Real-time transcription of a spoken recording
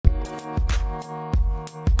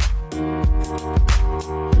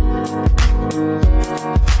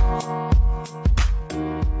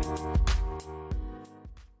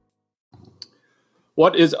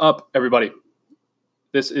What is up, everybody?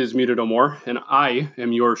 This is Muted No More, and I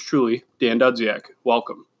am yours truly, Dan Dudziak.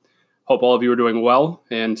 Welcome. Hope all of you are doing well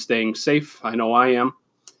and staying safe. I know I am.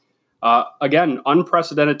 Again,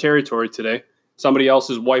 unprecedented territory today. Somebody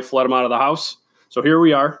else's wife let him out of the house. So here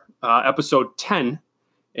we are, episode 10,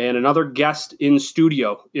 and another guest in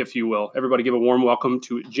studio, if you will. Everybody give a warm welcome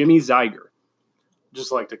to Jimmy Zeiger.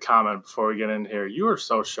 Just like to comment before we get in here. You are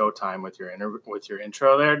so Showtime with your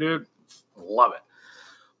intro there, dude. Love it.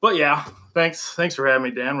 But yeah, thanks for having me,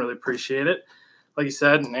 Dan. Really appreciate it. Like you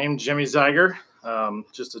said, named Jimmy Zeiger.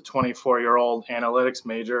 Just a 24-year-old analytics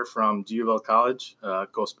major from D'Youville College.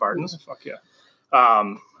 Go Spartans. Fuck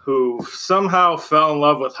yeah. Who somehow fell in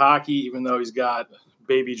love with hockey, even though he's got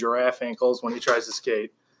baby giraffe ankles when he tries to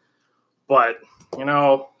skate. But,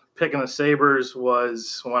 picking the Sabres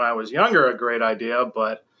was, when I was younger, a great idea.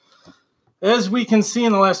 But as we can see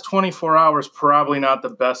in the last 24 hours, probably not the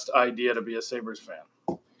best idea to be a Sabres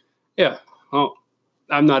fan. Yeah, well,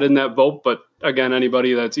 I'm not in that boat, but again,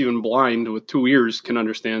 anybody that's even blind with 2 ears can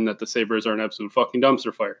understand that the Sabres are an absolute fucking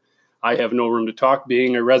dumpster fire. I have no room to talk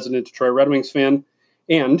being a resident Detroit Red Wings fan,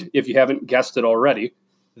 and if you haven't guessed it already,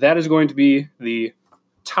 that is going to be the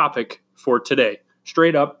topic for today.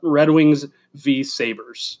 Straight up, Red Wings v.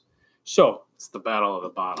 Sabres. So, It's the battle of the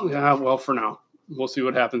bottom. yeah, well, for now. We'll see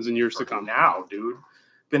what happens in years to come. Now, dude.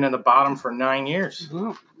 Been in the bottom for 9 years.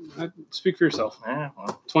 Well, speak for yourself. Yeah,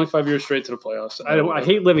 well, 25 years straight to the playoffs. I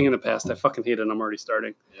hate living in the past. I fucking hate it, and I'm already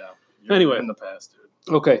starting. yeah. You're Anyway. in the past,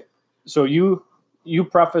 dude. Okay, so you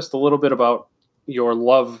prefaced a little bit about your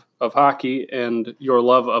love of hockey and your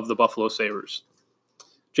love of the Buffalo Sabres.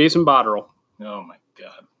 Jason Botterill, Oh, my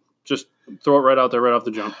God. just throw it right out there, right off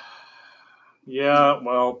the jump. Yeah,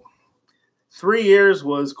 well, 3 years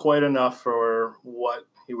was quite enough for what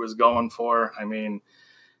he was going for. I mean,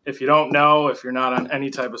 if you don't know, if you're not on any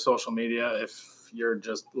type of social media, if you're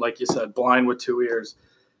just, like you said, blind with 2 ears,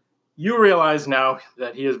 you realize now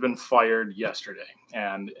that he has been fired yesterday.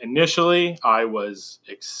 And initially, I was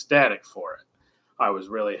ecstatic for it. I was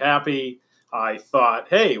really happy. I thought,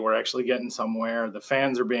 hey, we're actually getting somewhere. The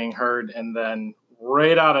fans are being heard. And then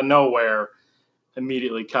right out of nowhere,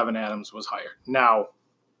 immediately Kevyn Adams was hired. Now,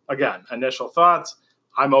 again, initial thoughts,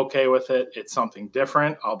 I'm okay with it. It's something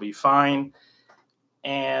different. I'll be fine.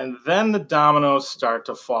 And then the dominoes start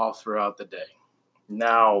to fall throughout the day.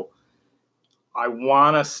 Now, I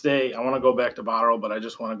want to go back to Botterill, but I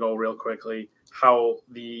just want to go real quickly how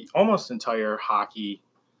the almost entire hockey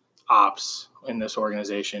ops in this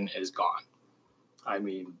organization is gone. I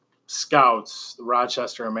mean, scouts, the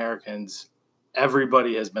Rochester Americans,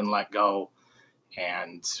 everybody has been let go.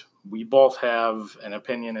 And we both have an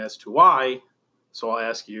opinion as to why. So I'll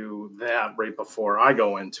ask you that right before I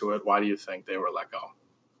go into it. Why do you think they were let go?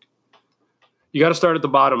 You got to start at the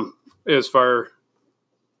bottom as far.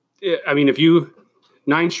 I mean, if you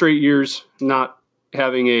 9 straight years not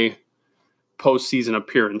having a postseason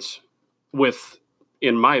appearance with,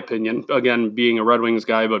 in my opinion, again, being a Red Wings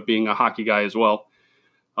guy, but being a hockey guy as well,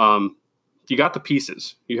 you got the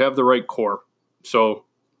pieces. You have the right core. So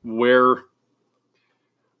where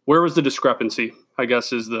was the discrepancy, I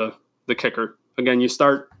guess, is the kicker. Again, you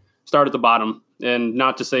start at the bottom, and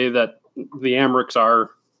not to say that the Amerks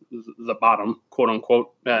are the bottom, quote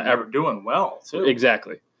unquote. Ever doing well, too.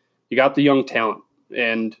 Exactly. You got the young talent,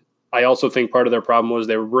 and I also think part of their problem was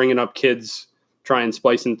they were bringing up kids, trying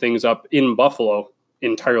splicing things up in Buffalo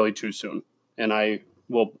entirely too soon. And I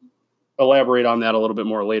will elaborate on that a little bit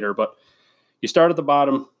more later. But you start at the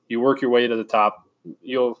bottom, you work your way to the top.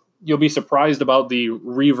 You'll be surprised about the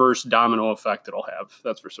reverse domino effect it'll have.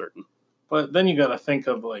 That's for certain. But then you got to think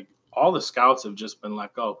of, like, all the scouts have just been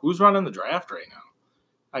let go. Who's running the draft right now?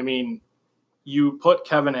 I mean, you put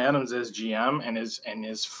Kevyn Adams as GM, and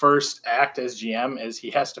his first act as GM is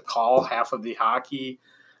he has to call half of the hockey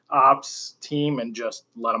ops team and just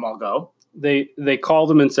let them all go. They called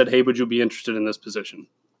him and said, "Hey, would you be interested in this position?"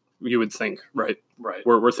 You would think, right? Right.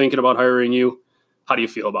 We're thinking about hiring you. How do you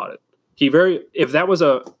feel about it? If that was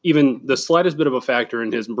even the slightest bit of a factor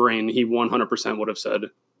in his brain, he 100% would have said,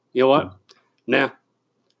 "You know what? Nah."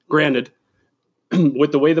 Granted,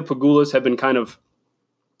 with the way the Pagulas have been kind of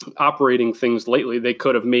operating things lately, they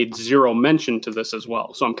could have made zero mention to this as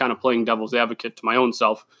well. So I'm kind of playing devil's advocate to my own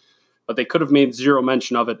self, but they could have made zero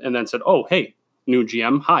mention of it and then said, "Oh, hey, new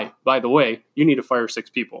GM, hi, by the way, you need to fire 6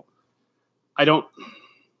 people." I don't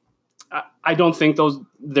think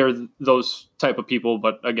they're those type of people,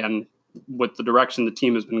 but again, with the direction the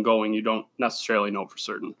team has been going, you don't necessarily know for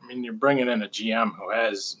certain. I mean, you're bringing in a GM who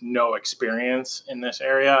has no experience in this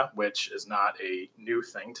area, which is not a new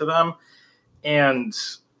thing to them. And,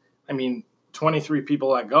 I mean, 23 people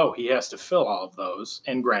let go. He has to fill all of those.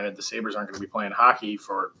 And granted, the Sabres aren't going to be playing hockey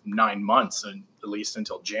for 9 months, and at least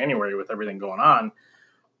until January with everything going on.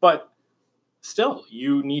 But still,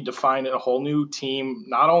 you need to find a whole new team,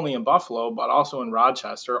 not only in Buffalo, but also in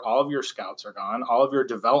Rochester. All of your scouts are gone. All of your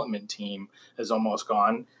development team is almost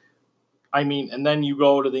gone. I mean, and then you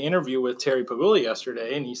go to the interview with Terry Pagula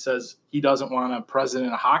yesterday, and he says he doesn't want a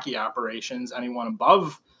president of hockey operations, anyone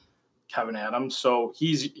above Kevyn Adams. So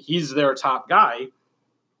he's their top guy.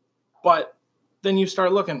 But then you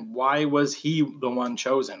start looking, why was he the one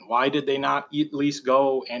chosen? Why did they not at least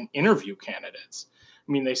go and interview candidates?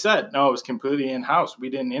 I mean, they said, no, it was completely in-house. We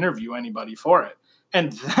didn't interview anybody for it.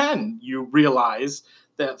 And then you realize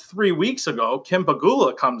that 3 weeks ago, Kim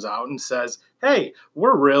Pagula comes out and says, hey,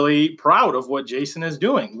 we're really proud of what Jason is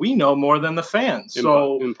doing. We know more than the fans.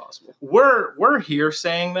 So impossible. We're here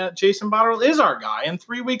saying that Jason Botterill is our guy. And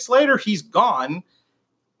 3 weeks later, he's gone.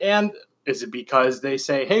 And is it because they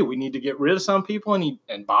say, hey, we need to get rid of some people,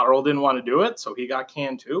 and Botterill didn't want to do it, so he got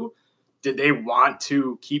canned too? Did they want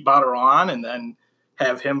to keep Botterill on and then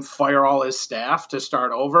have him fire all his staff to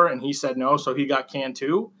start over? And he said no, so he got canned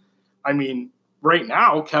too? I mean, right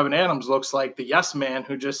now, Kevyn Adams looks like the yes man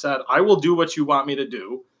who just said, I will do what you want me to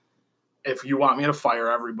do. If you want me to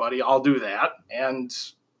fire everybody, I'll do that. And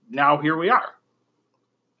now here we are.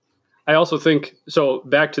 I also think, so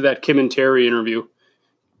back to that Kim and Terry interview,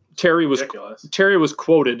 Terry was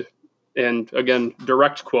quoted, and again,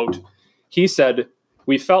 direct quote, he said,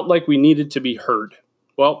 we felt like we needed to be heard.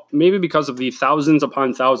 Well, maybe because of the thousands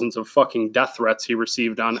upon thousands of fucking death threats he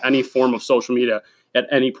received on any form of social media at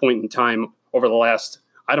any point in time over the last,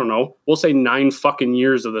 I don't know, we'll say 9 fucking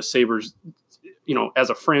years of the Sabres, as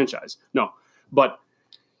a franchise. No, but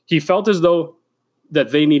he felt as though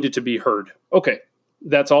that they needed to be heard. Okay,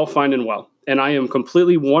 that's all fine and well. And I am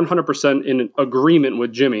completely 100% in agreement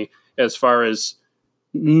with Jimmy as far as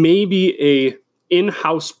maybe a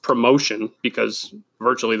in-house promotion, because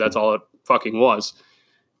virtually that's all it fucking was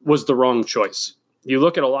the wrong choice. You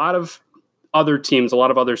look at a lot of other teams, a lot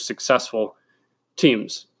of other successful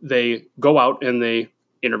teams, they go out and they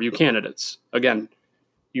interview candidates. Again,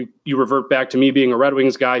 you revert back to me being a Red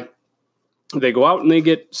Wings guy. They go out and they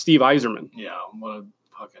get Steve Yzerman. Yeah, what a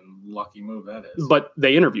fucking lucky move that is. But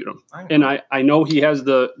they interviewed him. And I know he has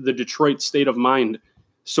the Detroit state of mind,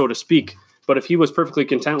 so to speak. But if he was perfectly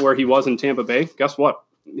content where he was in Tampa Bay, guess what?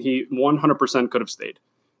 He 100% could have stayed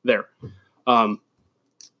there.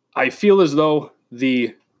 I feel as though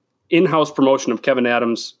the in-house promotion of Kevyn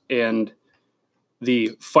Adams and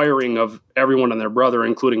the firing of everyone and their brother,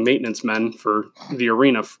 including maintenance men for the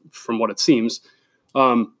arena, from what it seems,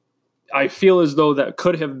 I feel as though that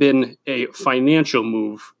could have been a financial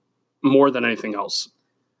move more than anything else.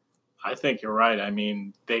 I think you're right. I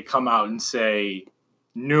mean, they come out and say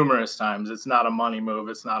numerous times, it's not a money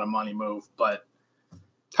move, but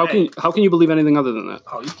how can you believe anything other than that?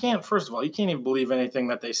 Oh, you can't. First of all, you can't even believe anything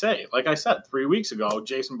that they say. Like I said, 3 weeks ago,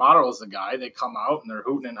 Jason Botterill is the guy. They come out and they're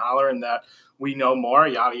hooting and hollering that we know more,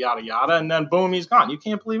 yada, yada, yada. And then boom, he's gone. You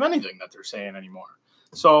can't believe anything that they're saying anymore.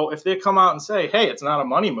 So if they come out and say, hey, it's not a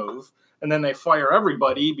money move, and then they fire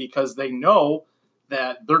everybody because they know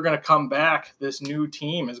that they're going to come back, this new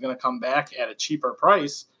team is going to come back at a cheaper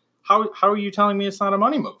price, how are you telling me it's not a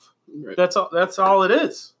money move? Right. That's all it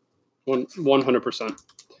is. 100%.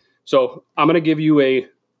 So I'm going to give you a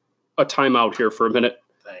timeout here for a minute.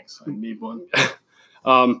 Thanks. I need one.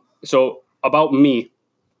 So about me,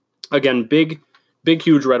 again, big,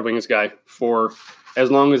 huge Red Wings guy for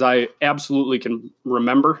as long as I absolutely can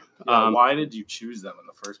remember. Why did you choose them in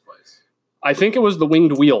the first place? I think it was the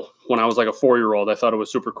winged wheel when I was like a 4-year-old. I thought it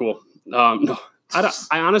was super cool. No, I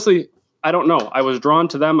honestly, I don't know. I was drawn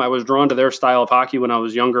to them. I was drawn to their style of hockey when I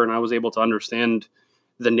was younger, and I was able to understand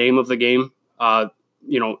the name of the game.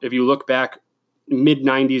 If you look back,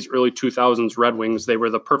 mid-90s, early 2000s Red Wings, they were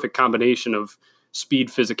the perfect combination of speed,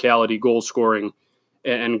 physicality, goal scoring,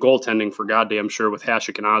 and goaltending for goddamn sure with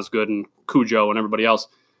Hasek and Osgood and Cujo and everybody else.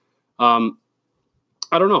 I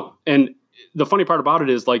don't know. And the funny part about it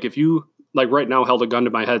is, like, if you, like, right now held a gun to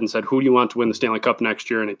my head and said, who do you want to win the Stanley Cup next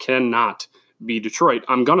year? And it cannot be Detroit.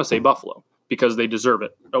 I'm going to say Buffalo because they deserve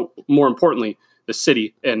it. Oh, more importantly, the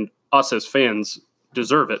city and us as fans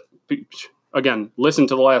deserve it. Again, listen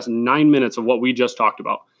to the last 9 minutes of what we just talked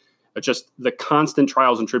about. It's just the constant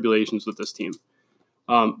trials and tribulations with this team.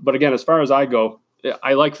 But again, as far as I go,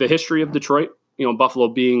 I like the history of Detroit. Buffalo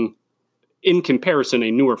being, in comparison,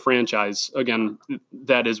 a newer franchise. Again,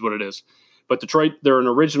 that is what it is. But Detroit, they're an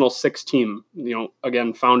original 6 team,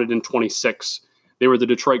 again, founded in 26. They were the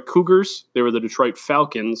Detroit Cougars, they were the Detroit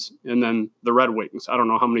Falcons, and then the Red Wings. I don't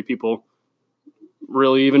know how many people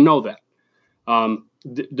really even know that.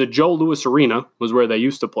 The Joe Louis Arena was where they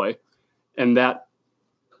used to play, and that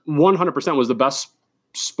 100% was the best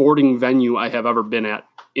sporting venue I have ever been at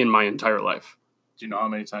in my entire life. Do you know how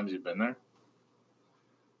many times you've been there?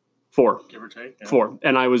 4. Give or take? Yeah. 4.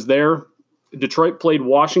 And I was there. Detroit played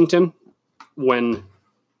Washington when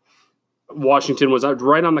Washington was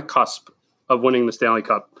right on the cusp of winning the Stanley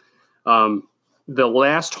Cup. The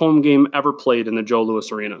last home game ever played in the Joe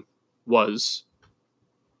Louis Arena was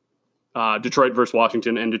Detroit versus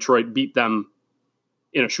Washington, and Detroit beat them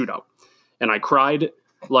in a shootout. And I cried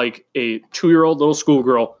like a 2-year-old little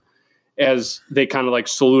schoolgirl as they kind of like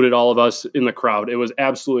saluted all of us in the crowd. It was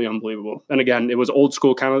absolutely unbelievable. And again, it was old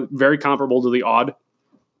school, kind of very comparable to the Odd.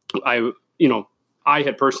 I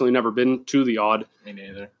had personally never been to the Odd. Me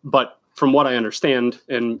neither. But from what I understand,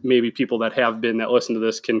 and maybe people that have been that listen to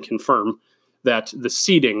this can confirm, that the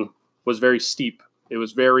seating was very steep. It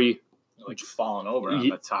was very like falling over on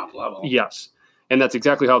the top level. Yes. And that's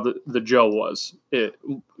exactly how the Joe was.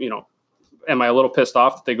 Am I a little pissed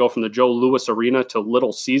off that they go from the Joe Louis Arena to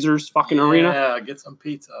Little Caesars fucking arena? Yeah, get some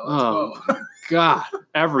pizza. Let's go. God.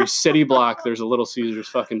 Every city block, there's a Little Caesars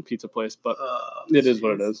fucking pizza place, but it is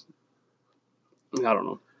what it is. I don't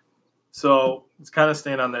know. So it's kind of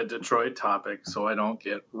staying on that Detroit topic so I don't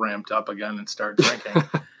get ramped up again and start drinking.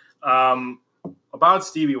 About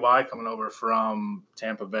Stevie Y coming over from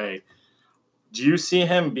Tampa Bay, do you see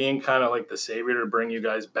him being kind of like the savior to bring you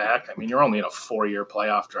guys back? I mean, you're only in a 4-year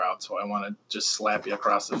playoff drought, so I want to just slap you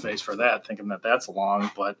across the face for that, thinking that that's long.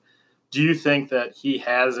 But do you think that he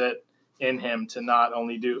has it in him to not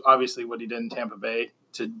only do, obviously, what he did in Tampa Bay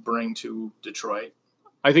to bring to Detroit?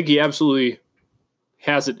 I think he absolutely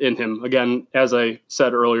has it in him. Again, as I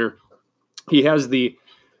said earlier, he has the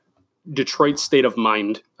Detroit state of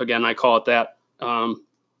mind. Again, I call it that.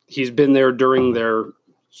 He's been there during their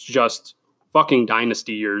just fucking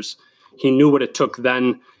dynasty years. He knew what it took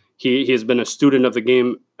then. He has been a student of the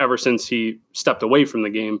game ever since he stepped away from the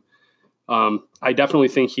game. I definitely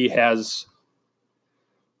think he has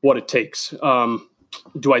what it takes.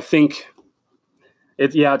 Do I think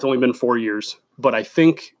it's only been 4 years, but I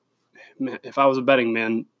think, man, if I was a betting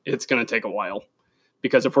man, it's going to take a while,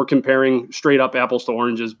 because if we're comparing straight up apples to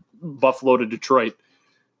oranges, Buffalo to Detroit,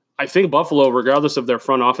 I think Buffalo, regardless of their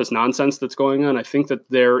front office nonsense that's going on, I think that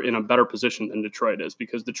they're in a better position than Detroit is,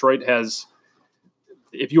 because Detroit has,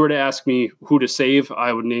 if you were to ask me who to save,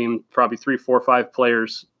 I would name probably 3, 4, 5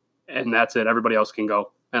 players, and that's it. Everybody else can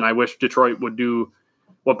go. And I wish Detroit would do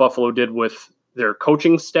what Buffalo did with their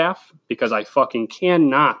coaching staff, because I fucking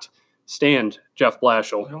cannot stand Jeff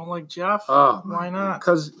Blashill. I don't like Jeff. Why not?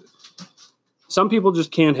 Because some people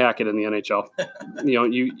just can't hack it in the NHL.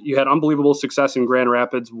 You had unbelievable success in Grand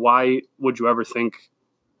Rapids. Why would you ever think?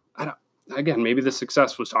 Again, maybe the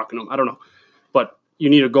success was talking to him. I don't know. But you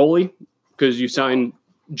need a goalie, because you signed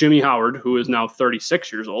Jimmy Howard, who is now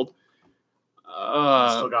 36 years old.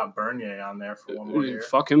 Still got Bernier on there for one more year.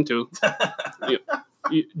 Fuck him too.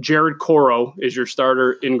 Jared Coro is your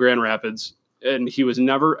starter in Grand Rapids, and he was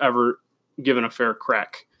never, ever given a fair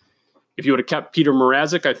crack. If you would have kept Peter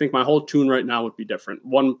Mrazek, I think my whole tune right now would be different.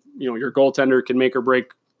 Your goaltender can make or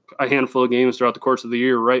break a handful of games throughout the course of the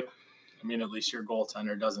year, right? I mean, at least your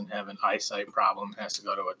goaltender doesn't have an eyesight problem, has to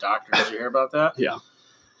go to a doctor. Did you hear about that? Yeah.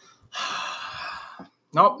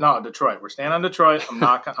 No, Detroit. We're staying on Detroit. I'm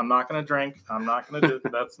not going to drink. I'm not going to do.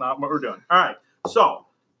 That's not what we're doing. All right. So,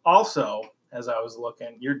 also, as I was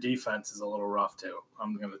looking, your defense is a little rough too.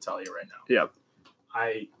 I'm going to tell you right now. Yeah.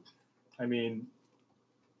 I mean,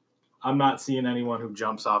 I'm not seeing anyone who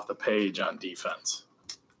jumps off the page on defense.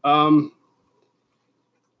 I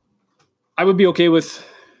would be okay with,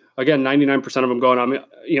 again, 99% of them going. I mean,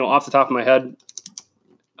 off the top of my head,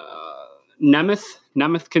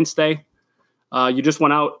 Nemeth can stay. You just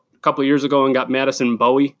went out a couple of years ago and got Madison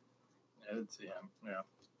Bowie. I did see him.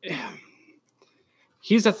 Yeah.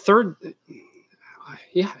 He's a third.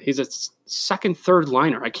 Yeah, he's a second, third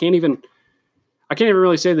liner. I can't even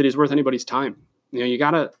really say that he's worth anybody's time. You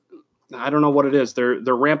gotta. I don't know what it is. They're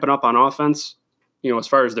ramping up on offense. As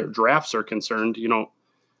far as their drafts are concerned,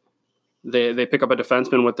 they pick up a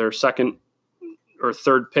defenseman with their second or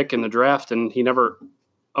third pick in the draft, and he never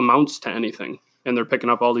amounts to anything. And they're picking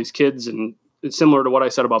up all these kids, and it's similar to what I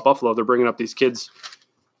said about Buffalo. They're bringing up these kids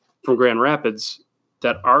from Grand Rapids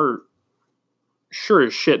that are sure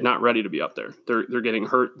as shit not ready to be up there. They're getting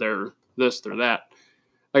hurt. They're this, they're that.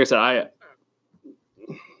 Like I said,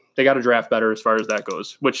 they got to draft better as far as that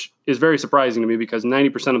goes, which is very surprising to me, because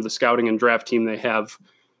 90% of the scouting and draft team they have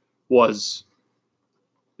was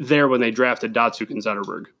there when they drafted Datsuk and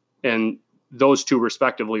Zetterberg. And those two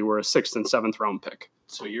respectively were a 6th and 7th round pick.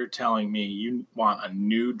 So you're telling me you want a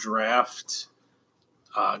new draft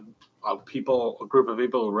a group of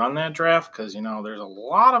people who run that draft? Because there's a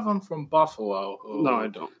lot of them from Buffalo. Who, No, I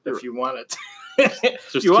don't. If you want to,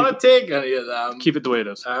 take any of them, keep it the way it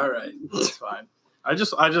is. All right, that's fine. I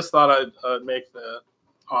just thought I'd make the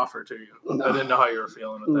offer to you. No. I didn't know how you were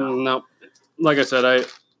feeling with that. No, like I said,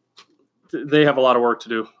 they have a lot of work to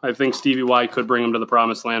do. I think Stevie Y could bring them to the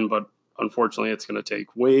promised land, but unfortunately, it's going to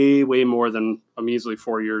take way, way more than a measly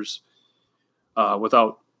 4 years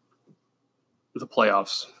without the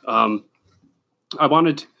playoffs. I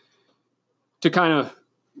wanted to kind of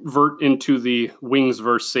vert into the Wings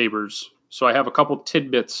versus Sabres. So I have a couple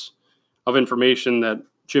tidbits of information that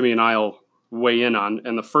Jimmy and I will weigh in on.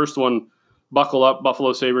 And the first one, buckle up,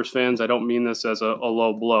 Buffalo Sabres fans. I don't mean this as a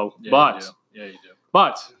low blow. Yeah, you do.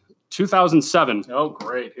 But 2007. Oh,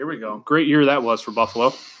 great. Here we go. Great year that was for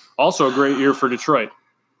Buffalo. Also a great year for Detroit.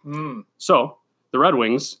 So the Red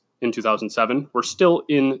Wings in 2007 were still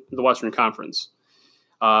in the Western Conference.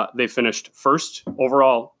 They finished first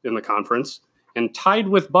overall in the conference and tied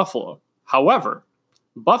with Buffalo. However,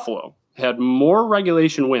 Buffalo had more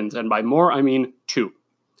regulation wins, and by more I mean 2,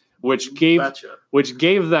 which gave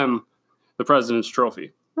them the President's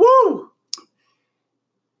Trophy. Woo!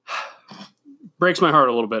 Breaks my heart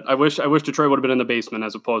a little bit. I wish Detroit would have been in the basement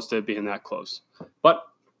as opposed to being that close. But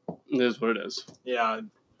it is what it is. Yeah,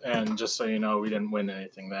 and just so you know, we didn't win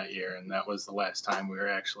anything that year, and that was the last time we were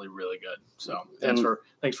actually really good. So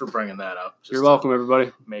thanks for bringing that up. You're welcome,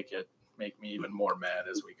 everybody. Make me even more mad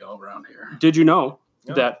as we go around here. Did you know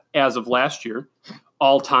that as of last year,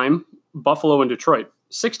 all time, Buffalo and Detroit,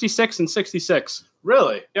 66 and 66.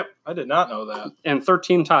 Really? Yep. I did not know that. And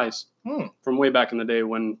 13 ties from way back in the day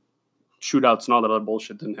when shootouts and all that other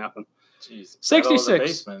bullshit didn't happen. Jeez.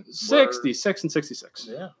 66 and 66.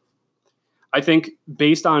 Yeah. I think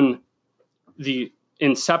based on the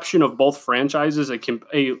inception of both franchises,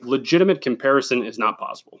 a legitimate comparison is not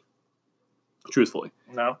possible. Truthfully.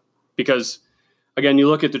 No. Because, again, you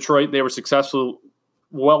look at Detroit, they were successful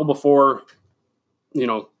well before,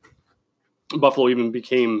 Buffalo even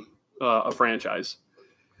became a franchise.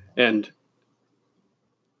 And,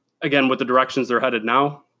 again, with the directions they're headed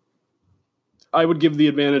now, I would give the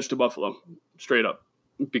advantage to Buffalo, straight up.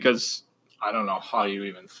 Because I don't know how you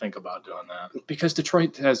even think about doing that. Because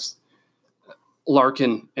Detroit has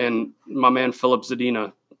Larkin and my man Philip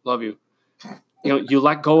Zadina. Love you. You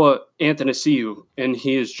let go of Anthony Ciu, and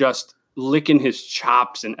he is just licking his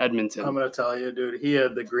chops in Edmonton. I'm going to tell you, dude, he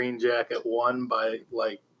had the green jacket won by,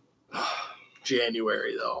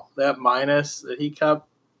 January, though. That minus that he kept,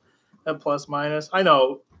 that plus minus. I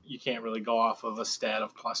know you can't really go off of a stat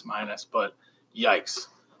of plus minus, but yikes.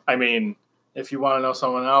 I mean, if you want to know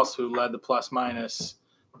someone else who led the plus minus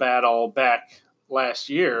battle back last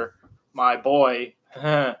year, my boy,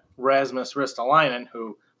 Rasmus Ristolainen,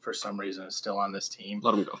 who for some reason is still on this team.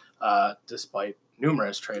 Let him go. Despite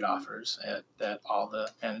numerous trade offers that all the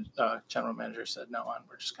general manager said no on.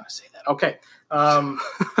 We're just going to say that. Okay.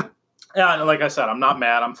 Yeah, like I said, I'm not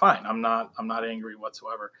mad. I'm fine. I'm not angry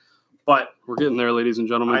whatsoever. But we're getting there, ladies and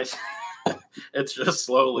gentlemen. It's just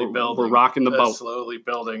slowly building. We're rocking the boat. It's slowly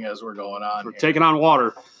building as we're going on. We're taking on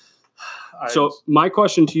water. So my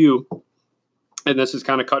question to you, and this is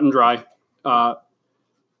kind of cut and dry,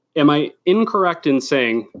 am I incorrect in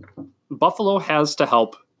saying Buffalo has to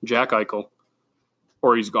help Jack Eichel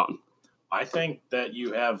or he's gone? I think that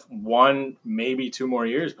you have 1, maybe 2 more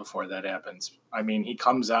years before that happens. I mean, he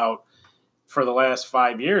comes out for the last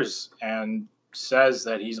 5 years and says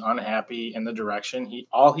that he's unhappy in the direction.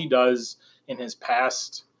 All he does on his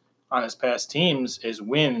past teams is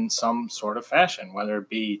win in some sort of fashion, whether it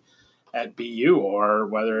be at BU or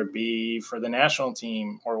whether it be for the national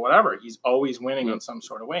team or whatever. He's always winning in some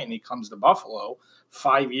sort of way. And he comes to Buffalo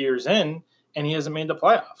 5 years in and he hasn't made the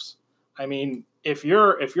playoffs. I mean, if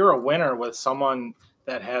you're a winner with someone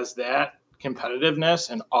that has that competitiveness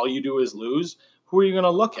and all you do is lose, who are you going to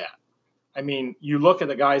look at? I mean, you look at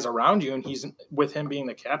the guys around you, and he's with him being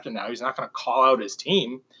the captain now. He's not going to call out his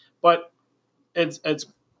team, but it's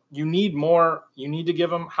you need more. You need to give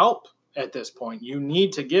him help at this point. You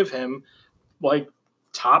need to give him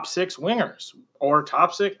top 6 wingers or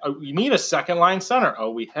top 6. You need a second line center.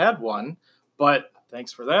 Oh, we had one, but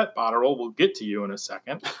thanks for that, Botterill. We'll get to you in a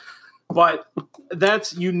second. But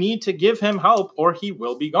you need to give him help or he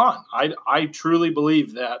will be gone. I truly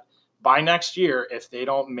believe that by next year, if they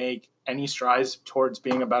don't make any strides towards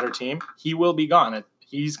being a better team, he will be gone.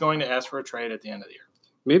 He's going to ask for a trade at the end of the year.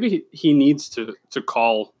 Maybe he needs to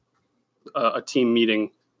call a team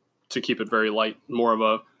meeting to keep it very light, more of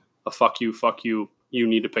a fuck you, you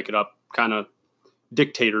need to pick it up kind of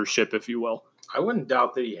dictatorship, if you will. I wouldn't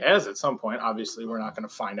doubt that he has at some point. Obviously, we're not going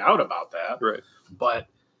to find out about that. Right. But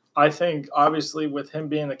I think, obviously, with him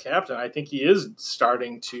being the captain, I think he is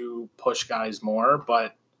starting to push guys more.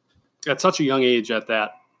 But at such a young age at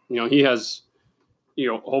that, he has,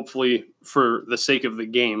 hopefully for the sake of the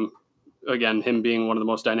game, again, him being one of the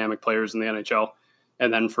most dynamic players in the NHL,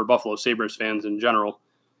 and then for Buffalo Sabres fans in general,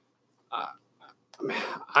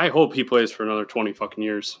 I hope he plays for another 20 fucking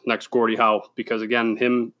years next Gordie Howe, because again,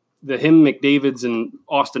 the McDavids and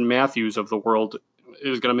Austin Matthews of the world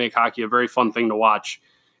is going to make hockey a very fun thing to watch.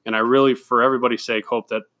 And I really, for everybody's sake, hope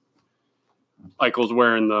that Eichel's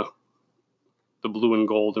wearing the blue and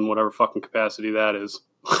gold in whatever fucking capacity that is.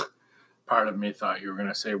 Part of me thought you were going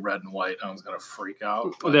to say red and white. I was going to freak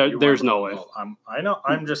out. There's no way. I know.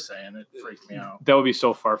 I'm just saying it freaked me out. That would be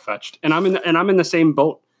so far fetched. And I'm in the same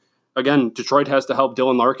boat. Again, Detroit has to help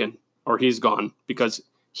Dylan Larkin, or he's gone, because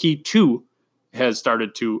he too has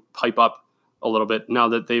started to pipe up a little bit now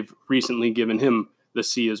that they've recently given him the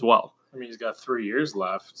C as well. I mean, he's got 3 years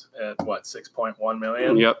left at what, $6.1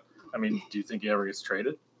 million? Yep. I mean, do you think he ever gets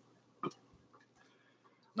traded?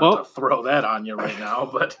 Not to throw that on you right now,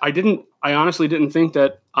 but I honestly didn't think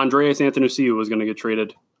that Andreas Anthony was going to get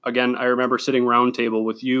traded. Again, I remember sitting round table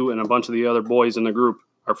with you and a bunch of the other boys in the group,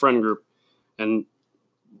 our friend group, and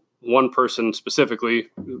one person specifically,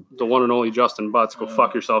 the one and only Justin Butts, go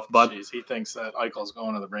fuck yourself, bud. Jeez, he thinks that Eichel's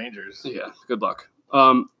going to the Rangers. Yeah, good luck.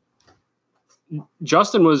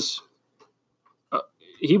 Justin was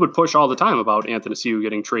he would push all the time about Anthony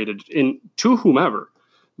getting traded to whomever,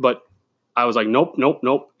 but I was like, nope.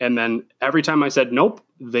 And then every time I said nope,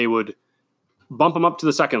 they would bump him up to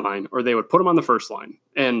the second line, or they would put him on the first line.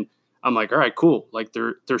 And I'm like, all right, cool. Like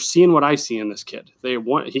they're seeing what I see in this kid.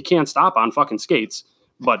 He can't stop on fucking skates,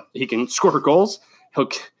 but he can score goals. He'll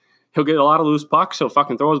get a lot of loose pucks. He'll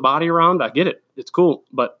fucking throw his body around. I get it. It's cool.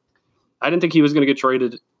 But I didn't think he was going to get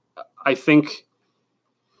traded. I think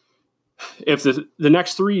if the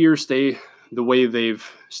next 3 years stay the way they've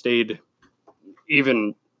stayed,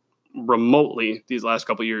 even remotely these last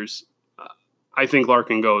couple of years, I think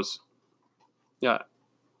Larkin goes. Yeah.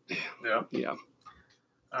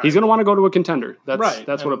 He's going to want to go to a contender.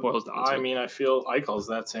 That's what it boils down to. I mean, I feel Eichel's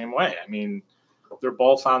that same way. I mean, they're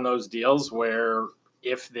both on those deals where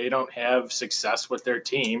if they don't have success with their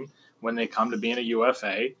team when they come to being a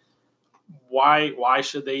UFA, why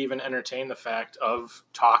should they even entertain the fact of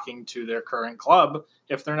talking to their current club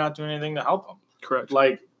if they're not doing anything to help them? Correct.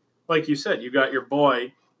 Like you said, you got your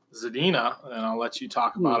boy Zadina, and I'll let you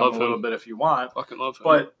talk about him a little bit if you want. Fucking love him.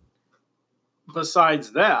 But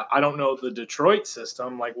besides that, I don't know the Detroit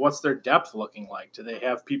system. Like, what's their depth looking like? Do they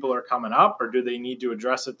have people that are coming up, or do they need to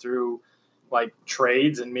address it through like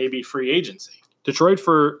trades and maybe free agency? Detroit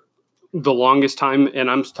for the longest time,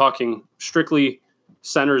 and I'm talking strictly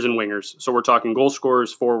centers and wingers. So we're talking goal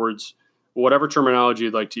scorers, forwards, whatever terminology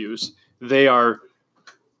you'd like to use. They are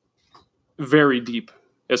very deep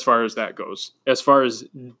as far as that goes. As far as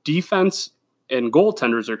defense and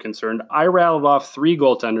goaltenders are concerned, I rattled off 3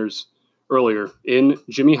 goaltenders earlier in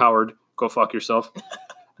Jimmy Howard, go fuck yourself,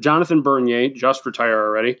 Jonathan Bernier, just retired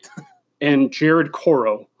already, and Jared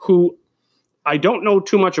Coro, who I don't know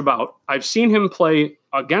too much about. I've seen him play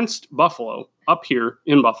against Buffalo up here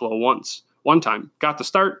in Buffalo one time. Got the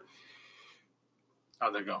start.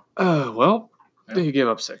 How'd they go? They gave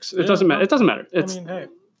up 6. It doesn't matter. It doesn't matter. Hey.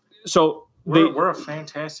 So we're a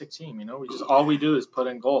fantastic team. You know, we just all we do is put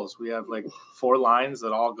in goals. We have like 4 lines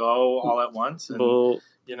that all go all at once. And,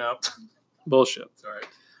 bullshit. It's all right.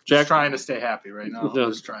 Just trying to stay happy right now. I'm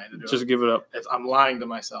just trying to do it. Just give it up. I'm lying to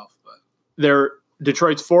myself, but they're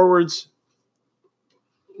Detroit's forwards.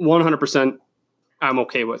 100%. I'm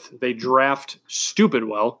okay with. They draft stupid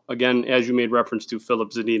well. Again, as you made reference to Philip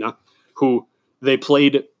Zadina, who they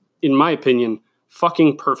played, in my opinion,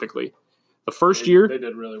 fucking perfectly. The first year, they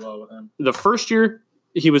did really well with him. The first year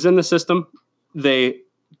he was in the system, they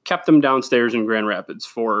kept him downstairs in Grand Rapids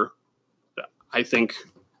for, I think,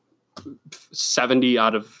 70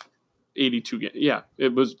 out of 82 games. Yeah,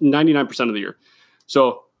 it was 99% of the year.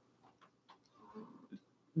 So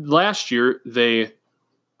last year they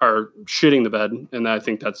are shitting the bed, and I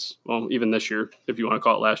think that's, well, even this year, if you want to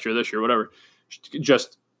call it last year, this year, whatever,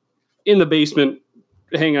 just in the basement,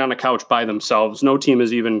 hanging on a couch by themselves. No team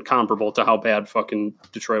is even comparable to how bad fucking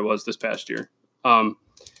Detroit was this past year.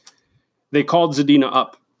 They called Zadina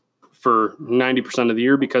up for 90% of the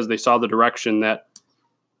year because they saw the direction that.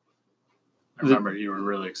 I remember you were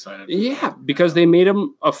really excited. Yeah, because they made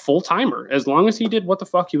him a full-timer. As long as he did what the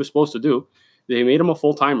fuck he was supposed to do, they made him a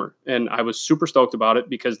full-timer. And I was super stoked about it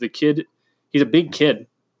because the kid, he's a big kid.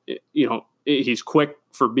 You know, he's quick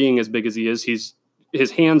for being as big as he is.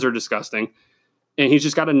 His hands are disgusting. and he's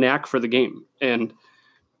just got a knack for the game. And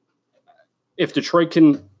if Detroit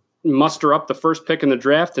can muster up the first pick in the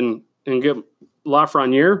draft and get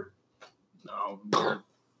Lafreniere, no,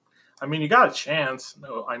 I mean, you got a chance.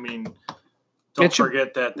 No, I mean, don't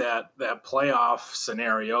forget that playoff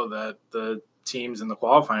scenario that the teams in the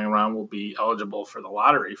qualifying round will be eligible for the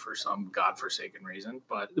lottery for some godforsaken reason,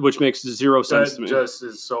 but which makes zero sense to me. Just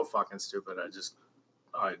is so fucking stupid.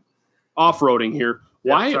 Off-roading here.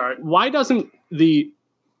 Why doesn't the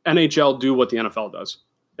NHL do what the NFL does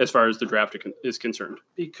as far as the draft is concerned?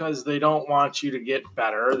 Because they don't want you to get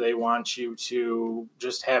better. They want you to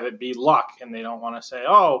just have it be luck, and they don't want to say,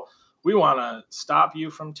 oh, we want to stop you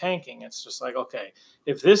from tanking. It's just like, okay,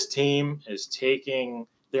 if this team is taking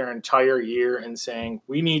their entire year and saying,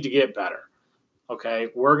 we need to get better, okay,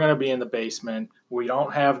 we're going to be in the basement. We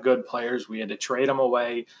don't have good players. We had to trade them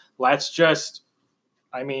away. Let's just,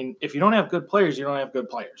 I mean, if you don't have good players, you don't have good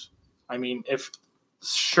players. I mean, if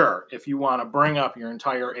you want to bring up your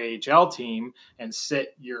entire AHL team and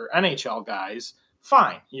sit your NHL guys,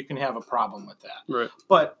 fine, you can have a problem with that. Right.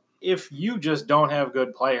 But if you just don't have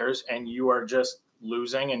good players and you are just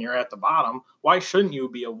losing and you're at the bottom, why shouldn't you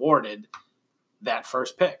be awarded that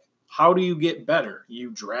first pick? How do you get better?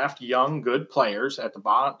 You draft young, good players at the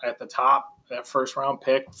bottom, at the top, that first round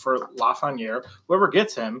pick for Lafreniere. Whoever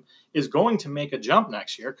gets him is going to make a jump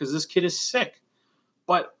next year because this kid is sick.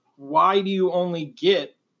 But why do you only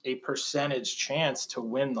get a percentage chance to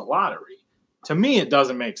win the lottery? To me, it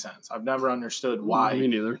doesn't make sense. I've never understood why. Me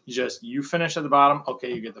neither. You finish at the bottom,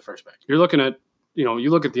 okay, you get the first pick. You're looking at, you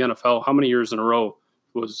look at the NFL, how many years in a row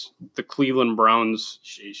was the Cleveland Browns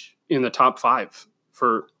in the top 5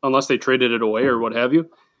 unless they traded it away or what have you?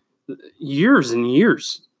 Years and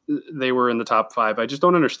years they were in the top 5. I just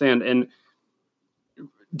don't understand. And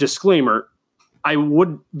disclaimer, I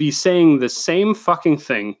would be saying the same fucking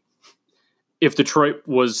thing if Detroit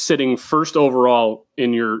was sitting first overall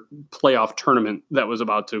in your playoff tournament that was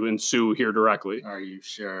about to ensue here directly. Are you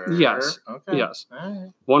sure? Yes. Okay. Yes.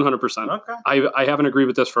 Right. 100%. Okay. I haven't agreed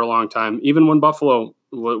with this for a long time. Even when Buffalo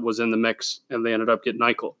was in the mix and they ended up getting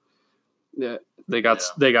Eichel, they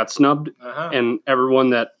got snubbed, and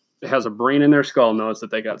everyone that has a brain in their skull knows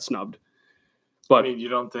that they got snubbed. But I mean, you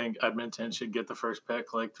don't think Edmonton should get the first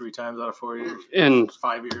pick like 3 times out of 4 years? And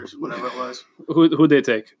 5 years, whatever it was. Who'd they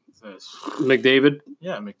take? McDavid?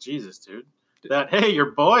 Yeah, McJesus, dude. Hey,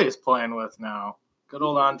 your boy is playing with now. Good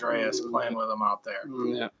old Andreas playing with him out there.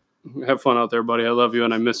 Yeah. Have fun out there, buddy. I love you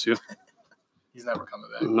and I miss you. He's never coming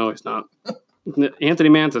back. No, he's not. Anthony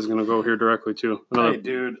Manta's going to go here directly, too. Hey,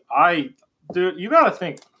 dude, you got to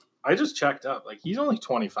think. I just checked up. Like, he's only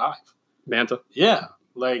 25. Manta? Yeah.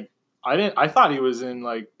 Like, I thought he was in,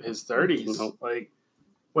 like, his 30s. Nope. Like,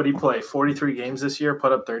 what did he play? 43 games this year,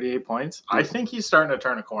 put up 38 points. I think he's starting to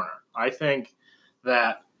turn a corner. I think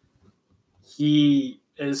that he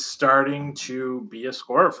is starting to be a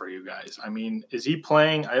scorer for you guys. I mean, is he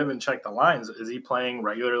playing? I haven't checked the lines. Is he playing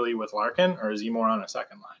regularly with Larkin, or is he more on a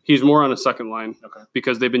second line? He's more on a second line. Okay.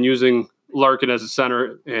 Because they've been using Larkin as a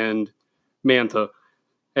center and Manta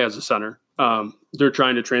as a center. They're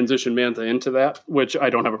trying to transition Manta into that, which I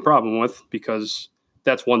don't have a problem with because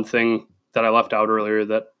that's one thing that I left out earlier,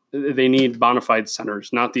 that they need bona fide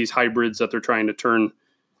centers, not these hybrids that they're trying to turn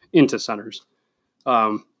into centers.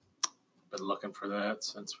 Been looking for that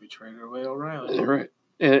since we traded away O'Reilly. Right.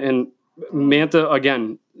 And Manta,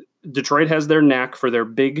 again, Detroit has their knack for their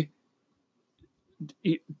big,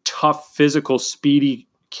 tough, physical, speedy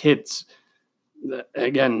kids.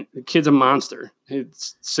 Again, the kid's a monster.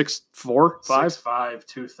 It's 6'4", 5'5",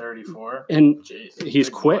 234. And Jeez, he's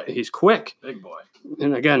quick. Boy. He's quick. Big boy.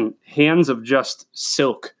 And again, hands of just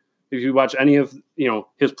silk. If you watch any of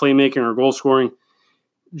his playmaking or goal scoring,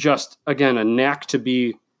 just again a knack to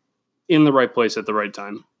be in the right place at the right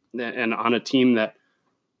time, and on a team that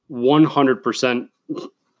 100%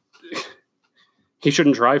 he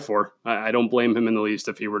shouldn't try for. I don't blame him in the least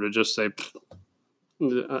if he were to just say,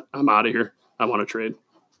 "I'm out of here. I want to trade."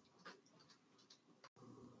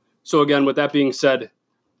 So again, with that being said,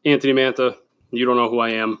 Anthony Mantha, you don't know who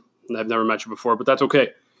I am. I've never met you before, but that's okay.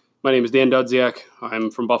 My name is Dan Dudziak.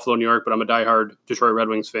 I'm from Buffalo, New York, but I'm a diehard Detroit Red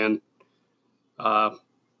Wings fan.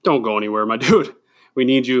 Don't go anywhere, my dude. We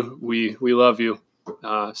need you. We love you.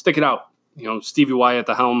 Stick it out. Stevie Y at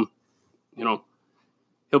the helm.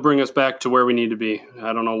 He'll bring us back to where we need to be.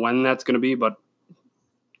 I don't know when that's going to be, but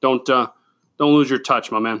don't lose your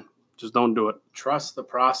touch, my man. Just don't do it. Trust the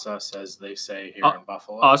process, as they say here in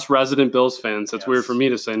Buffalo. Us resident Bills fans. That's weird for me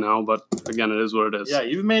to say now, but again, it is what it is. Yeah,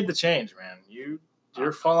 you've made the change, man.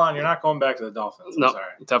 You're full on. You're not going back to the Dolphins. No,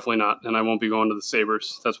 sorry. Definitely not. And I won't be going to the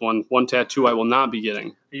Sabres. That's one tattoo I will not be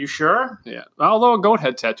getting. Are you sure? Yeah. Although a goat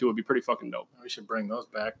head tattoo would be pretty fucking dope. We should bring those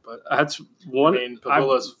back. But That's one. I mean,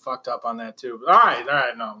 Pagula's fucked up on that too. All right.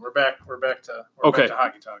 No, we're back to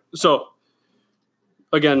hockey talk. So,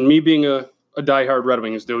 again, me being a diehard Red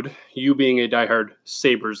Wings dude, you being a diehard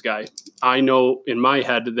Sabres guy, I know in my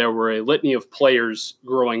head there were a litany of players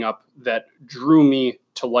growing up that drew me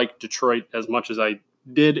to like Detroit as much as I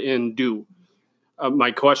did and do.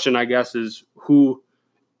 My question, I guess, is who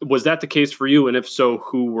was that the case for you? And if so,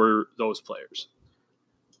 who were those players?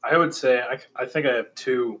 I would say I think I have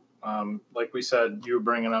two. Like we said, you were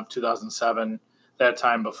bringing up 2007, that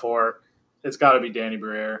time before. It's got to be Danny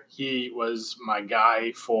Briere. He was my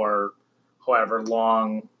guy for however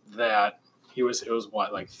long that he was. It was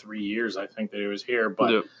like 3 years, I think, that he was here.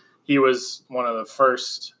 But he was one of the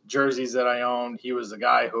first jerseys that I owned. He was the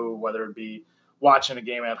guy who, whether it be watching a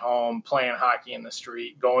game at home, playing hockey in the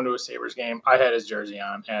street, going to a Sabres game, I had his jersey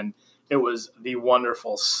on. And it was the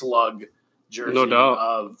wonderful slug jersey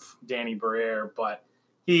of Danny Briere. But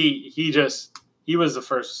he was the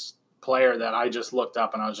first player that I just looked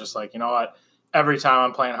up and I was just like, you know what? Every time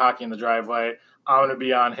I'm playing hockey in the driveway, I'm going to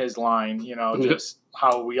be on his line, just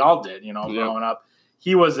how we all did, growing up.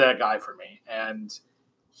 He was that guy for me. And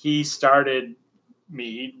he started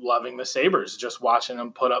me loving the Sabres, just watching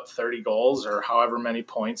him put up 30 goals or however many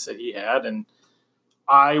points that he had. And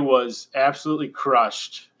I was absolutely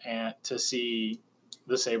crushed to see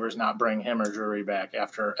the Sabres not bring him or Drury back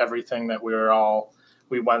after everything that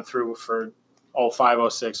we went through for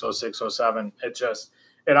 05, 06, 06, 07.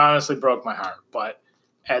 It honestly broke my heart. But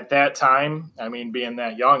at that time, I mean, being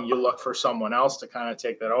that young, you look for someone else to kind of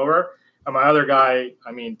take that over. And my other guy,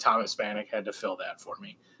 I mean, Thomas Vanek had to fill that for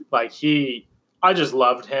me. Like I just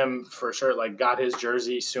loved him for sure. Like got his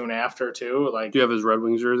jersey soon after too. Like, do you have his Red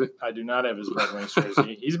Wings jersey? I do not have his Red Wings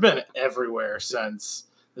jersey. He's been everywhere since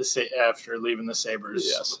after leaving the Sabres.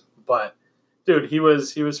 Yes, but dude, he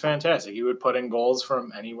was fantastic. He would put in goals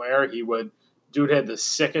from anywhere. Dude had the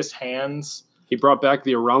sickest hands. He brought back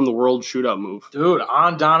the around the world shootout move. Dude,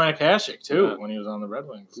 on Dominik Hasek too when he was on the Red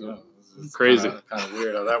Wings. Yeah. It's crazy. Kind of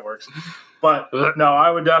weird how that works. But no,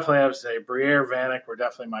 I would definitely have to say Briere, Vanek were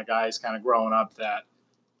definitely my guys kind of growing up that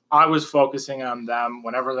I was focusing on them.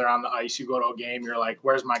 Whenever they're on the ice, you go to a game, you're like,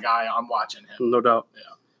 where's my guy? I'm watching him. No doubt.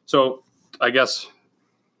 Yeah. So I guess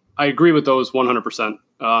I agree with those 100%.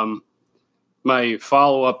 My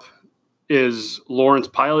follow-up is Lawrence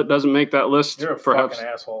Pilot doesn't make that list. You're a perhaps.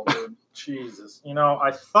 Fucking asshole, dude. Jesus.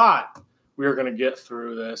 I thought we were going to get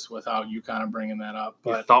through this without you kind of bringing that up.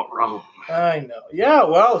 But you thought wrong. I know. Yeah,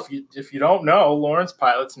 well, if you don't know, Lawrence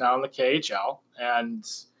Pilot's now in the KHL, and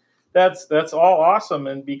that's all awesome.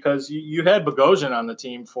 And because you had Bogosian on the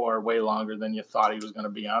team for way longer than you thought he was going to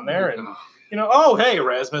be on there. And, hey,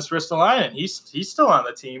 Rasmus Ristolainen, he's still on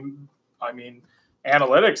the team. I mean,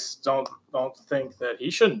 analytics don't think that he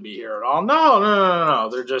shouldn't be here at all. No.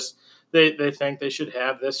 They're just they think they should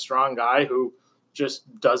have this strong guy who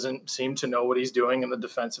just doesn't seem to know what he's doing in the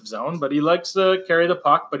defensive zone, but he likes to carry the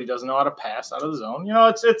puck, but he doesn't know how to pass out of the zone.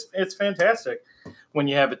 It's fantastic when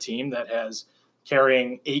you have a team that has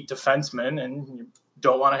carrying 8 defensemen and you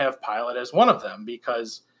don't want to have Pilot as one of them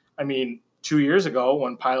because, I mean, 2 years ago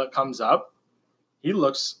when Pilot comes up, he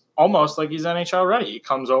looks almost like he's NHL ready. He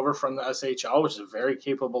comes over from the SHL, which is a very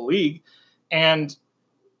capable league, and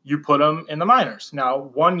you put him in the minors. Now,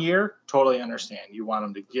 1 year, totally understand. You want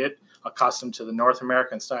him to get accustomed to the North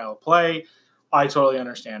American style of play. I totally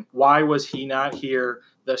understand. Why was he not here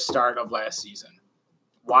the start of last season?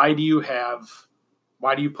 Why do you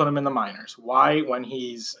put him in the minors? Why, when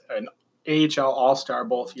he's an AHL All-Star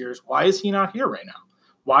both years, why is he not here right now?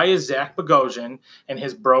 Why is Zach Bogosian and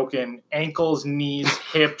his broken ankles, knees,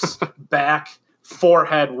 hips, back,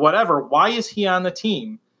 forehead, whatever, why is he on the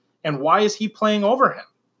team? And why is he playing over him?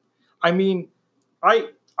 I mean, I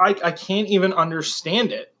can't even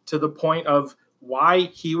understand it to the point of why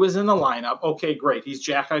he was in the lineup. Okay, great. He's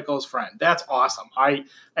Jack Eichel's friend. That's awesome. I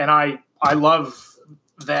love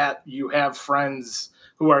that you have friends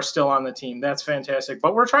who are still on the team. That's fantastic.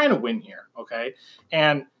 But we're trying to win here, okay?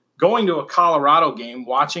 And going to a Colorado game,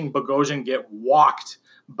 watching Bogosian get walked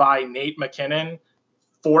by Nate McKinnon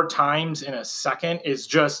 4 times in a second is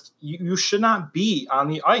just, you should not be on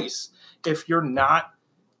the ice if you're not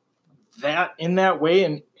that in that way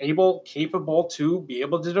and capable to be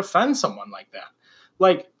able to defend someone like that.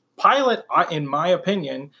 Like Pilot, in my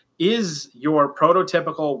opinion, is your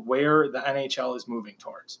prototypical where the NHL is moving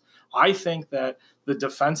towards. I think that the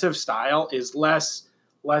defensive style is less,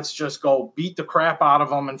 let's just go beat the crap out of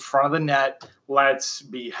them in front of the net. let's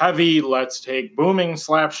be heavy, let's take booming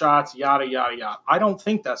slap shots, yada, yada, yada. I don't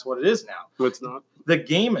think that's what it is now. It's not. The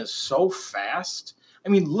game is so fast. I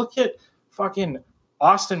mean, look at fucking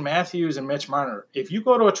Austin Matthews and Mitch Marner. If you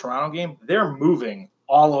go to a Toronto game, they're moving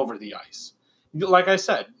all over the ice. Like I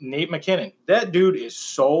said, Nate McKinnon, that dude is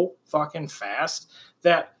so fucking fast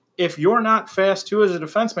that if you're not fast too as a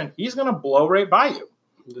defenseman, he's going to blow right by you.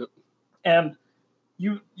 Yep. And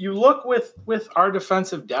you look with our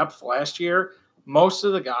defensive depth last year, most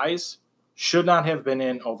of the guys should not have been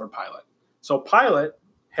in over Pilot. So Pilot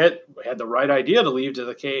had the right idea to leave to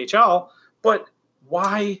the KHL, but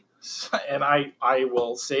why? And I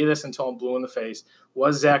will say this until I'm blue in the face,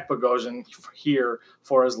 was Zach Bogosian here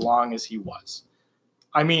for as long as he was?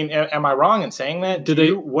 I mean, am I wrong in saying that?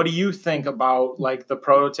 What do you think about like the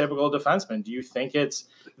prototypical defenseman? Do you think it's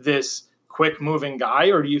this quick moving guy,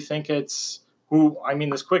 or do you think it's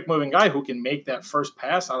this quick moving guy who can make that first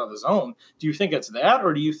pass out of the zone? Do you think it's that,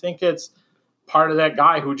 or do you think it's part of that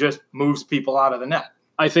guy who just moves people out of the net?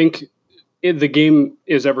 I think the game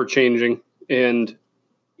is ever changing, and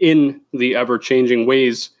in the ever changing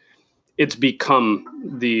ways, it's become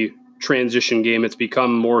the transition game. It's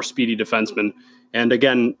become more speedy defensemen. And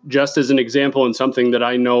again, just as an example and something that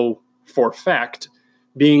I know for a fact,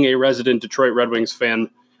 being a resident Detroit Red Wings fan,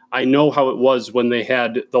 I know how it was when they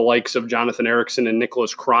had the likes of Jonathan Ericsson and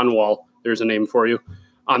Nicholas Kronwall, there's a name for you,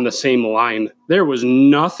 on the same line. There was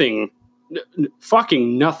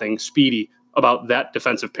fucking nothing speedy about that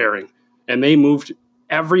defensive pairing. And they moved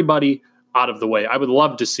everybody out of the way. I would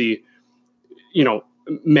love to see,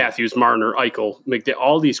 Matthews, Marner, Eichel, McDavid,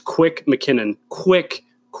 all these quick McKinnon, quick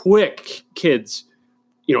kids,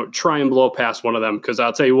 try and blow past one of them. Because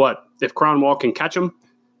I'll tell you what, if Kronwall can catch him,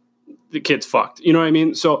 the kid's fucked. You know what I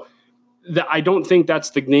mean? So I don't think that's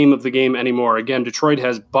the name of the game anymore. Again, Detroit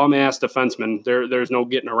has bum-ass defensemen. There's no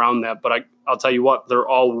getting around that. But I'll tell you what, they're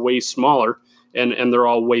all way smaller and they're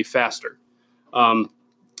all way faster.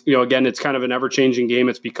 Again, it's kind of an ever-changing game.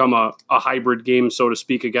 It's become a hybrid game, so to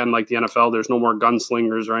speak. Again, like the NFL, there's no more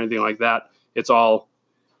gunslingers or anything like that. It's all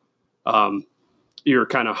your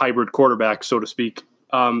kind of hybrid quarterback, so to speak.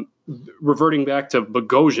 Reverting back to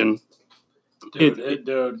Bogosian,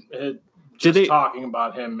 talking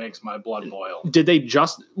about him makes my blood boil. Did they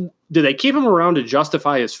keep him around to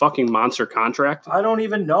justify his fucking monster contract? I don't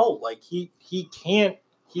even know. Like he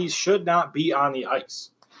should not be on the ice.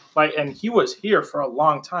 And he was here for a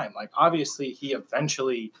long time. Like, obviously, he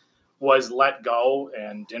eventually was let go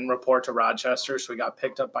and didn't report to Rochester, so he got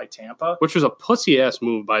picked up by Tampa. Which was a pussy-ass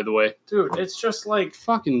move, by the way. Dude, it's just like,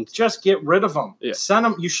 fucking just get rid of him. Yeah. Send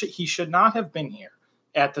him. He should not have been here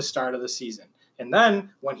at the start of the season. And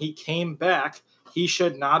then, when he came back, he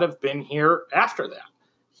should not have been here after that.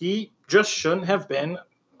 He just shouldn't have been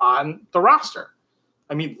on the roster.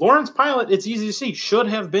 I mean, Lawrence Pilot, it's easy to see, should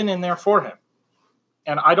have been in there for him.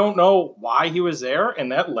 And I don't know why he was there,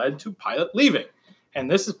 and that led to Pilot leaving. And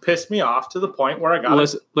this has pissed me off to the point where I got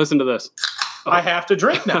listen to this. I have to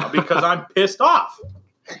drink now because I'm pissed off.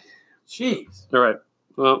 Jeez. All right.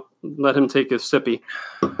 Well, let him take his sippy.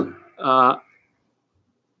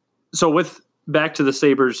 So with back to the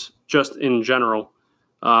Sabres, just in general,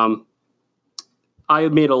 I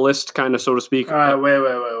made a list, kind of, so to speak. All right, wait.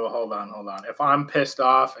 Hold on. If I'm pissed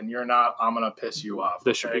off and you're not, I'm going to piss you off.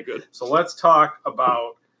 This should be good. So let's talk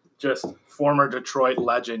about just former Detroit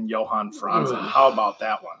legend Johan Franzen. How about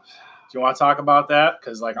that one? Do you want to talk about that?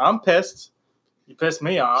 Because, I'm pissed. You pissed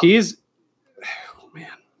me off.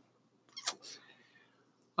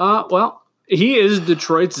 Well, he is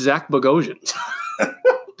Detroit's Zach Bogosian.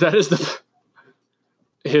 That is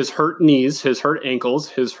his hurt knees, his hurt ankles,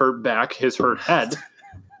 his hurt back, his hurt head.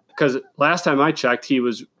 Because last time I checked, he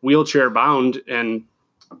was wheelchair bound and,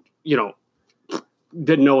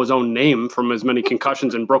 didn't know his own name from as many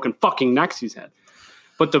concussions and broken fucking necks he's had.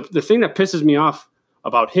 But the thing that pisses me off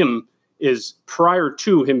about him is prior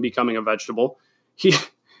to him becoming a vegetable, he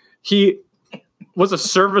was a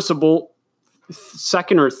serviceable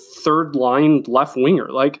second or third line left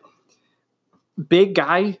winger. Like, big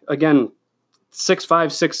guy, again, 6'5",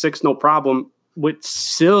 6'6", no problem, with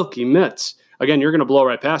silky mitts. Again, you're going to blow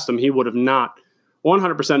right past him. He would have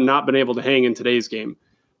 100% not been able to hang in today's game.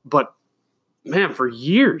 But, man, for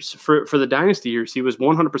years, for the Dynasty years, he was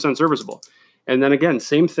 100% serviceable. And then again,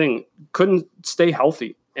 same thing, couldn't stay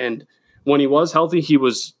healthy. And when he was healthy, he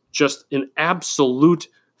was just an absolute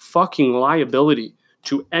fucking liability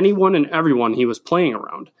to anyone and everyone he was playing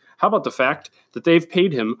around. How about the fact that they've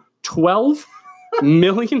paid him $12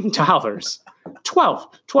 million?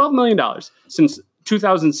 $12 million since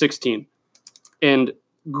 2016. And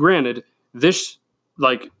granted, this,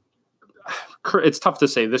 it's tough to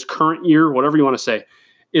say. This current year, whatever you want to say,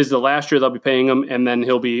 is the last year they'll be paying him, and then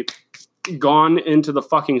he'll be gone into the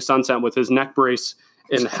fucking sunset with his neck brace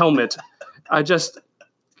and helmet. I just,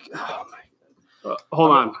 oh my,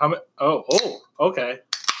 hold on. Okay.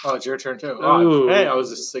 Oh, it's your turn too. Ooh. Hey, I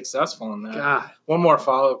was successful in that. God. One more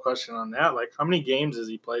follow-up question on that. Like, how many games has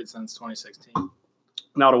he played since 2016?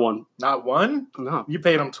 Not a one. Not one? No. You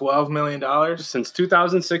paid him $12 million? Since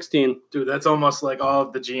 2016. Dude, that's almost like all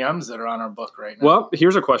of the GMs that are on our book right now. Well,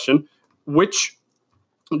 here's a question. Which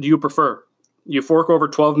do you prefer? You fork over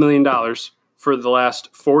 $12 million for the last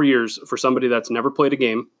 4 years for somebody that's never played a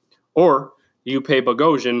game, or you pay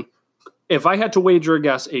Bogosian, if I had to wager a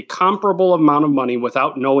guess, a comparable amount of money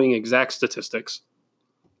without knowing exact statistics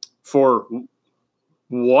for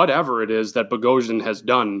whatever it is that Bogosian has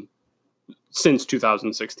done since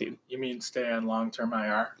 2016. You mean stay on long-term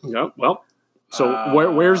IR? Yeah, well, so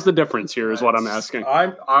where's the difference here is what I'm asking.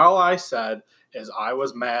 All I said is I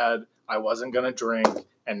was mad. I wasn't going to drink,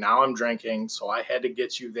 and now I'm drinking, so I had to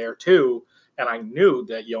get you there too, and I knew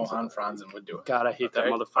that Johan Franzen would do it. God, I hate that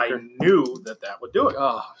motherfucker. I knew that would do it.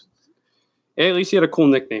 Oh. Hey, at least he had a cool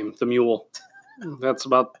nickname, the Mule. That's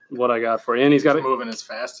about what I got for you. And he's got moving as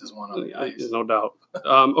fast as one on the ice. No doubt.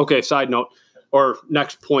 Okay, side note, or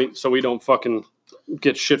next point, so we don't fucking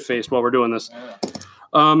get shit-faced while we're doing this.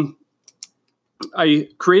 Yeah. I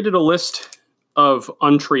created a list of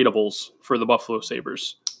untradables for the Buffalo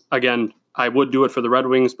Sabres. Again, I would do it for the Red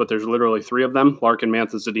Wings, but there's literally 3 of them. Larkin,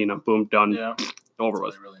 Mantha, Zadina. Boom, done. Yeah. Over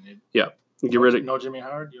with. Really need. Yeah. Get rid of. No Jimmy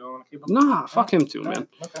Howard? You don't want to keep him? Nah, fuck him too, man.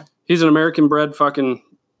 Okay. He's an American-bred fucking,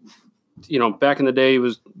 back in the day he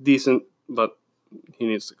was decent, but he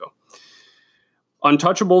needs to go.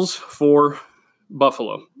 Untouchables for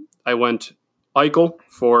Buffalo. I went Eichel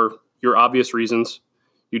for your obvious reasons.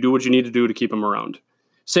 You do what you need to do to keep him around.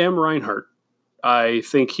 Sam Reinhart. I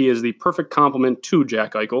think he is the perfect complement to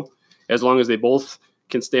Jack Eichel, as long as they both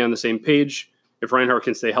can stay on the same page. If Reinhart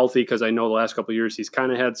can stay healthy, because I know the last couple of years he's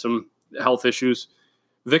kind of had some health issues.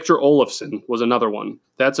 Victor Olofsson was another one.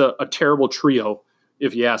 That's a terrible trio,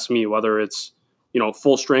 if you ask me, whether it's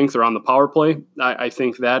full strength or on the power play. I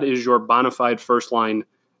think that is your bona fide first line,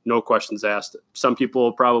 no questions asked. Some people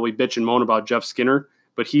will probably bitch and moan about Jeff Skinner,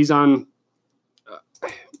 but he's on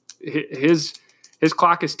his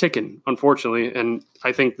clock is ticking, unfortunately. And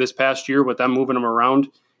I think this past year with them moving him around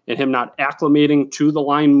and him not acclimating to the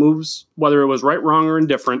line moves, whether it was right, wrong, or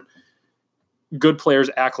indifferent, good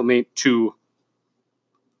players acclimate to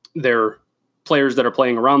their players that are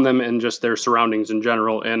playing around them and just their surroundings in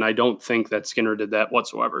general. And I don't think that Skinner did that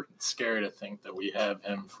whatsoever. It's scary to think that we have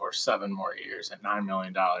him for 7 more years at $9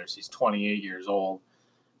 million. He's 28 years old.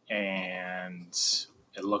 And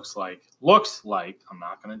it looks like, I'm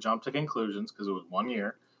not going to jump to conclusions because it was 1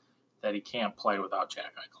 year, that he can't play without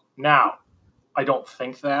Jack Eichel. Now, I don't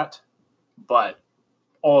think that, but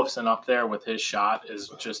Olofsson up there with his shot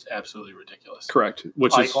is just absolutely ridiculous. Correct.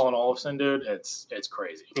 Which Eichel is and Olofsson, dude, it's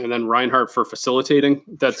crazy. And then Reinhart for facilitating.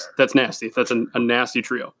 That's nasty. That's a nasty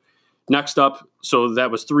trio. Next up, so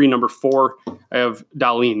that was 3. Number 4, I have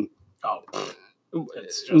Dahlin. Oh,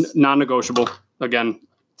 it's just non-negotiable. Again,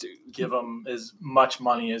 give him as much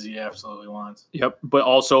money as he absolutely wants. Yep. But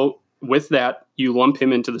also with that, you lump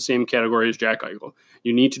him into the same category as Jack Eichel.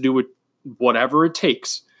 You need to do whatever it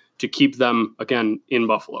takes to keep them, again, in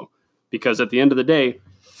Buffalo. Because at the end of the day,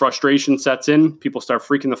 frustration sets in, people start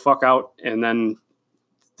freaking the fuck out, and then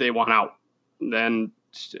they want out. Then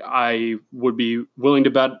I would be willing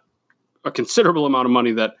to bet a considerable amount of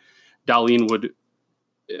money that Dahlin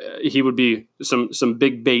would be some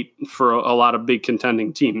big bait for a lot of big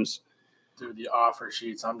contending teams. Dude, the offer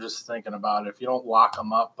sheets, I'm just thinking about it. If you don't lock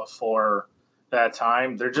them up before that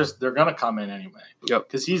time, they're going to come in anyway. Yep.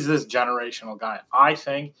 Because he's this generational guy. I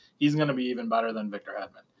think he's going to be even better than Victor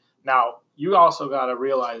Hedman. Now, you also got to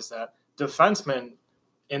realize that defensemen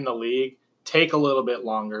in the league take a little bit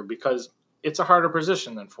longer because it's a harder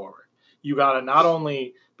position than forward. You got to not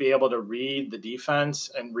only be able to read the defense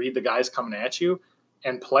and read the guys coming at you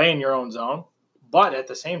and play in your own zone, but at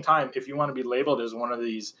the same time, if you want to be labeled as one of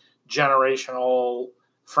these generational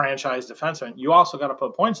franchise defensemen, you also got to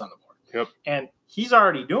put points on the board. Yep. And he's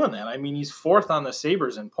already doing that. I mean, he's 4th on the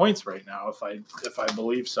Sabres in points right now, if I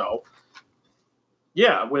believe so.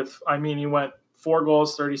 Yeah, he went 4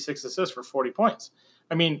 goals, 36 assists for 40 points.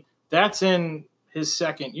 I mean, that's in his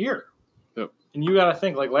 2nd year. Yep. And you got to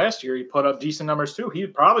think, like last year, he put up decent numbers too.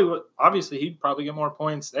 He'd probably get more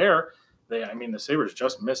points there. The Sabres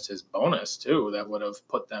just missed his bonus too. That would have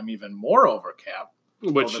put them even more over cap.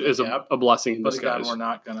 which over the is cap. a blessing in But again, disguise.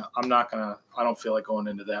 I don't feel like going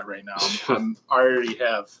into that right now. I already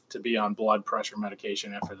have to be on blood pressure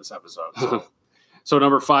medication after this episode. So, So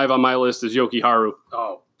number 5 on my list is Yoki Haru.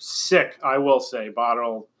 oh, sick. I will say,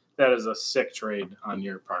 Bottle, that is a sick trade on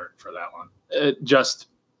your part for that one.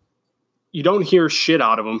 You don't hear shit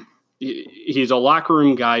out of him. He's a locker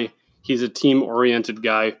room guy. He's a team-oriented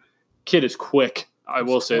guy. Kid is quick. I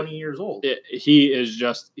will say 20 years old. He's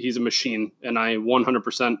a machine, and I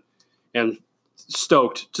 100% am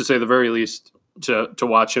stoked, to say the very least, to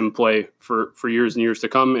watch him play for years and years to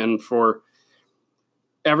come. And for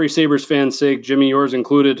every Sabres fan's sake, Jimmy, yours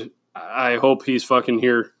included, I hope he's fucking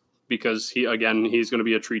here, because he's going to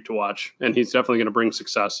be a treat to watch, and he's definitely going to bring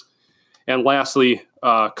success. And lastly,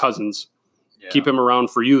 Cousins. Yeah. Keep him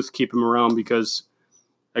around for youth. Keep him around because,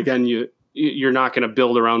 again, you're not going to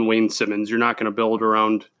build around Wayne Simmons. You're not going to build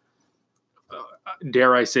around,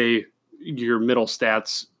 dare I say, your middle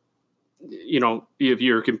stats. If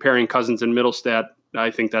you're comparing Cousins and Middlestat,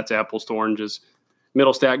 I think that's apples to oranges.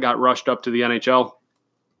 Middlestat got rushed up to the NHL,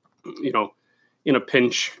 in a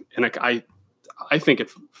pinch, and I think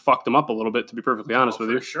it fucked him up a little bit, to be perfectly honest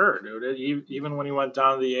with you. For sure, dude. Even when he went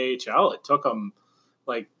down to the AHL, it took him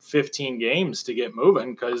like 15 games to get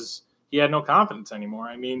moving because he had no confidence anymore.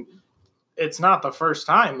 I mean, it's not the first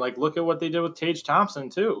time. Like, look at what they did with Tage Thompson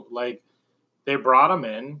too. Like, they brought him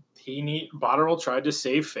in. Botterill tried to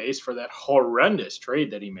save face for that horrendous trade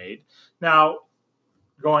that he made. Now,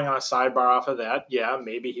 going on a sidebar off of that, yeah,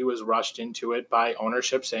 maybe he was rushed into it by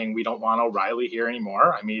ownership saying we don't want O'Reilly here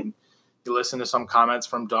anymore. I mean, you listen to some comments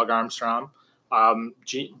from Doug Armstrong,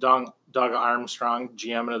 Doug Armstrong,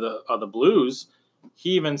 GM of the Blues.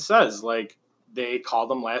 He even says, like, they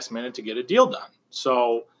called him last minute to get a deal done.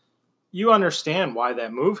 So you understand why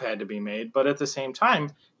that move had to be made, but at the same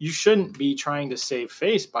time, you shouldn't be trying to save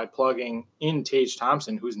face by plugging in Tage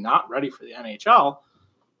Thompson, who's not ready for the NHL,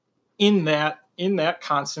 in that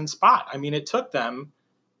constant spot. I mean, it took them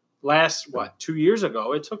 2 years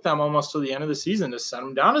ago, it took them almost to the end of the season to send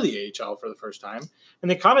him down to the AHL for the first time.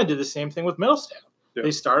 And they kind of did the same thing with Middlestat. Yeah.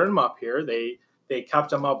 They started him up here. They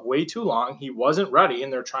kept him up way too long. He wasn't ready,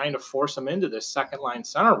 and they're trying to force him into this second-line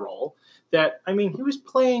center role that, I mean, he was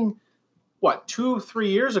playing,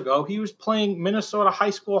 2-3 years ago, he was playing Minnesota high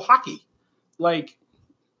school hockey. Like,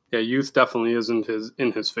 yeah, youth definitely isn't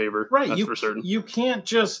in his favor. Right. That's for certain. You can't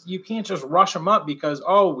just rush him up because,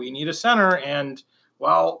 we need a center, and,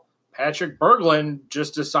 Patrick Berglund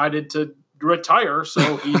just decided to retire,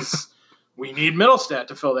 so we need Middlestat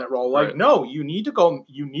to fill that role. Like, right. No, you needed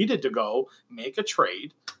to go make a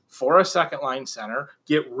trade for a second line center,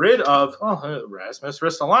 get rid of Rasmus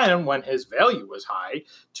Ristolainen when his value was high,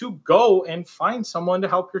 to go and find someone to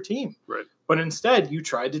help your team. Right. But instead, you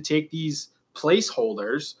tried to take these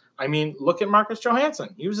placeholders. I mean, look at Marcus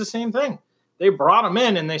Johansson. He was the same thing. They brought him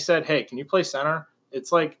in and they said, hey, can you play center?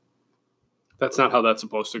 It's like, that's not how that's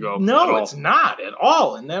supposed to go. No, it's not at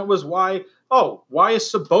all. And that was why is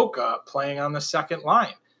Sobotka playing on the second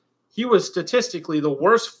line? He was statistically the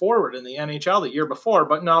worst forward in the NHL the year before,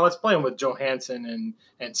 but no, let's play him with Johansson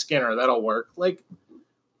and Skinner. That'll work. Like,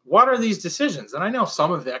 what are these decisions? And I know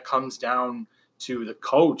some of that comes down to the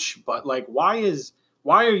coach, but like, why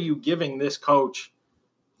are you giving this coach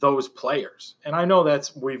those players? And I know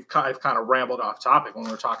I've kind of rambled off topic when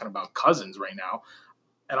we're talking about Cousins right now.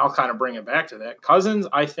 And I'll kind of bring it back to that. Cousins,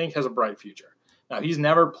 I think, has a bright future. Now, he's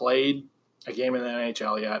never played a game in the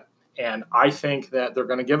NHL yet, and I think that they're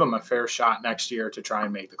going to give him a fair shot next year to try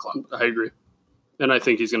and make the club. I agree. And I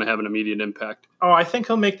think he's going to have an immediate impact. Oh, I think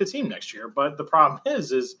he'll make the team next year. But the problem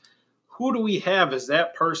is who do we have as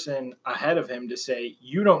that person ahead of him to say,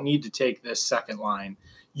 you don't need to take this second line.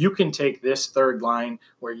 You can take this third line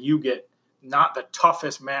where you get not the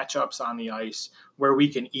toughest matchups on the ice, where we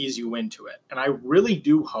can ease you into it. And I really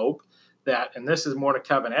do hope that, and this is more to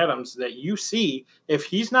Kevin Adams, that you see if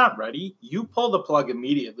he's not ready, you pull the plug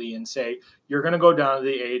immediately and say, you're going to go down to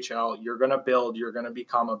the AHL, you're going to build, you're going to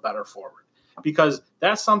become a better forward. Because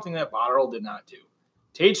that's something that Botterill did not do.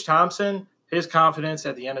 Tage Thompson, his confidence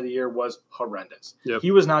at the end of the year was horrendous. Yep. He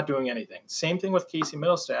was not doing anything. Same thing with Casey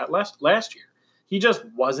Middlestat last year. He just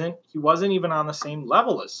wasn't even on the same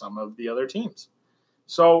level as some of the other teams.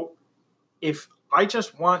 So if I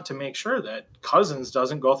just want to make sure that Cousins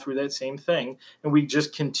doesn't go through that same thing and we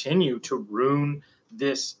just continue to ruin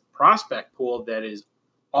this prospect pool that is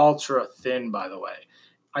ultra thin, by the way.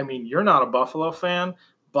 I mean, you're not a Buffalo fan,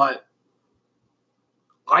 but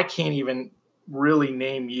I can't even really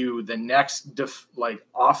name you the next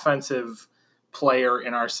offensive player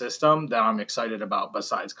in our system that I'm excited about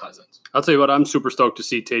besides Cousins. I'll tell you what, I'm super stoked to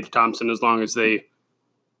see Tage Thompson as long as they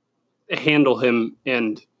handle him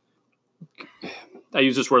and I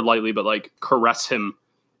use this word lightly, but like caress him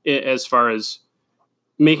as far as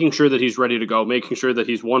making sure that he's ready to go, making sure that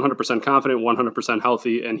he's 100% confident, 100%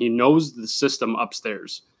 healthy, and he knows the system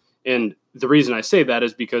upstairs. And the reason I say that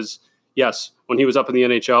is because, yes, when he was up in the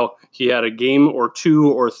NHL, he had a game or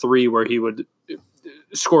 2 or 3 where he would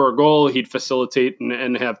score a goal, he'd facilitate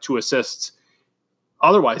and have 2 assists.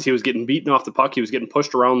 Otherwise, he was getting beaten off the puck. He was getting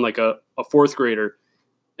pushed around like a 4th grader,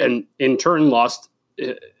 and in turn lost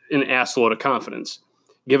an assload of confidence.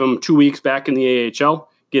 Give him 2 weeks back in the AHL,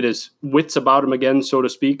 get his wits about him again, so to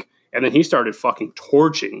speak, and then he started fucking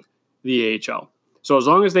torching the AHL. So as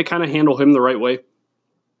long as they kind of handle him the right way,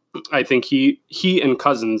 I think he and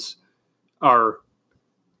Cousins are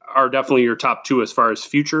definitely your top 2 as far as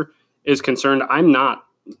future is concerned. I am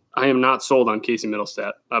not sold on Casey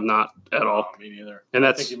Middlestat. I'm not at all. Me neither. And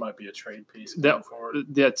I think he might be a trade piece going forward.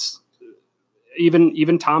 That's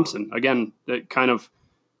even Thompson, again, that kind of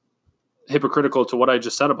hypocritical to what I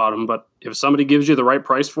just said about him. But if somebody gives you the right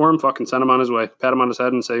price for him, fucking send him on his way. Pat him on his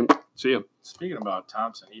head and say, see you. Speaking about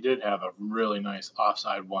Thompson, he did have a really nice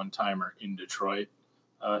offside one-timer in Detroit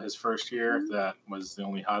his first year. That was the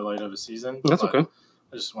only highlight of his season. That's okay.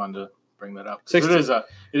 I just wanted to bring that up.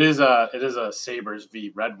 It is a Sabres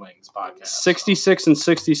v Red Wings podcast. 66 and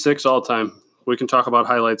 66 all time. We can talk about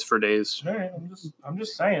highlights for days. All right, I'm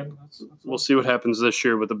just saying. We'll see what happens this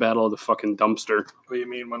year with the battle of the fucking dumpster. What do you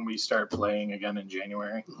mean when we start playing again in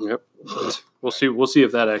January? Yep. We'll see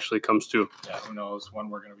if that actually comes to. Yeah, who knows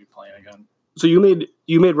when we're going to be playing again. So you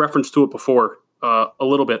made reference to it before a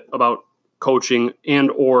little bit about coaching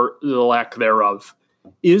and or the lack thereof.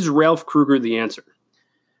 Is Ralph Krueger the answer?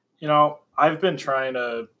 You know, I've been trying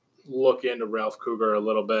to look into Ralph Krueger a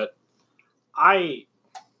little bit. I'm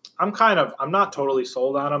not totally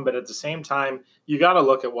sold on him, but at the same time, you got to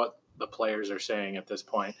look at what the players are saying at this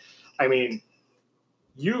point. I mean,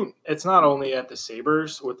 it's not only at the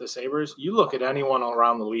Sabres with the Sabres. You look at anyone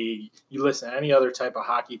around the league, you listen to any other type of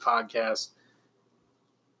hockey podcast,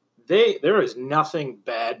 there is nothing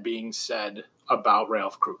bad being said about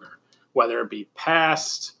Ralph Krueger, whether it be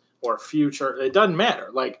past or future. It doesn't matter.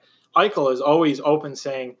 Like, Eichel is always open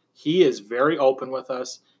saying he is very open with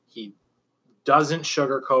us. He doesn't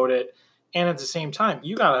sugarcoat it. And at the same time,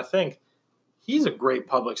 you got to think he's a great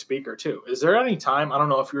public speaker too. Is there any time, I don't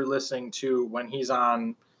know if you're listening to when he's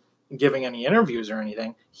on giving any interviews or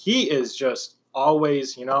anything, he is just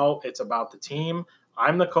always, it's about the team.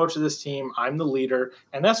 I'm the coach of this team. I'm the leader.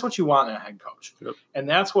 And that's what you want in a head coach. Yep. And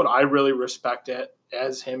that's what I really respect it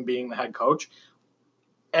as him being the head coach.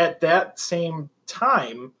 At that same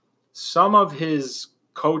time, some of his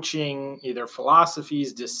coaching, either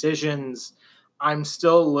philosophies, decisions, I'm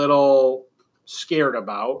still a little scared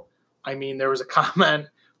about. I mean, there was a comment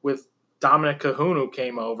with Dominic Cahoon who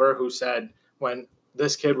came over who said when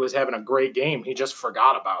this kid was having a great game, he just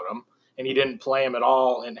forgot about him and he didn't play him at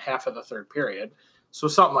all in half of the third period. So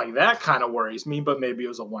something like that kind of worries me, but maybe it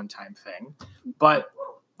was a one-time thing. But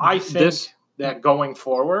I think that going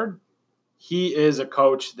forward, he is a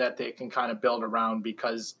coach that they can kind of build around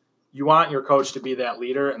because you want your coach to be that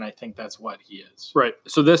leader, and I think that's what he is. Right.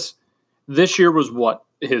 So this year was what?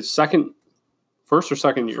 His first or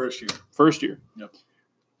second year? First year. Yep.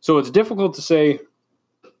 So it's difficult to say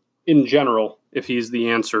in general if he's the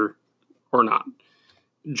answer or not,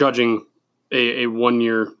 judging a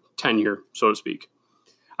 1-year tenure, so to speak.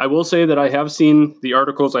 I will say that I have seen the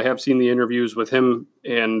articles, I have seen the interviews with him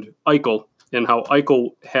and Eichel, and how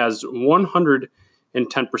Eichel has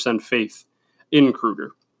 110% faith in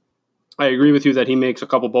Krueger. I agree with you that he makes a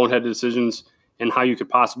couple bonehead decisions and how you could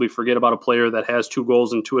possibly forget about a player that has 2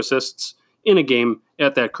 goals and 2 assists in a game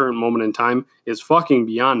at that current moment in time is fucking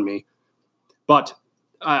beyond me. But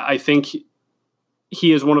I think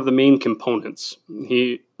he is one of the main components.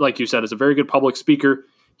 He, like you said, is a very good public speaker.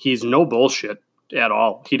 He's no bullshit at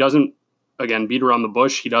all. He doesn't, again, beat around the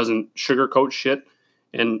bush. He doesn't sugarcoat shit.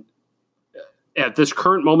 And at this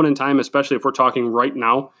current moment in time, especially if we're talking right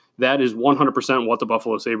now, that is 100% what the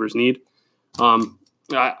Buffalo Sabres need.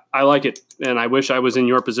 I like it, and I wish I was in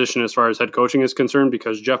your position as far as head coaching is concerned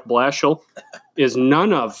because Jeff Blashill is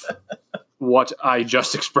none of what I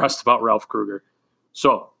just expressed about Ralph Krueger.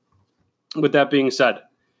 So, with that being said,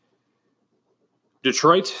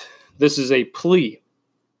 Detroit, this is a plea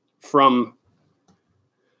from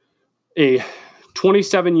a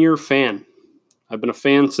 27-year fan. I've been a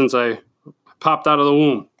fan since I popped out of the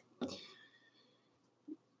womb.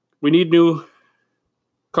 We need new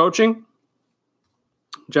coaching.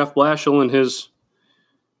 Jeff Blashill and his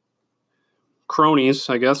cronies,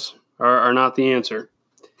 I guess, are not the answer.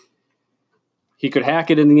 He could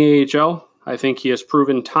hack it in the AHL. I think he has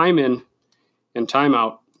proven time in and time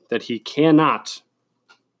out that he cannot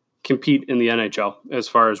compete in the NHL as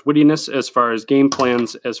far as wittiness, as far as game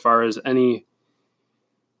plans, as far as any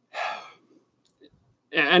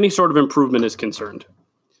sort of improvement is concerned.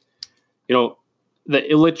 You know, the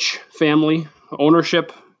Ilitch family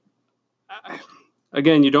ownership,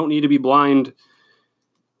 again, you don't need to be blind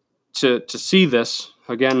to see this.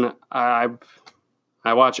 Again, I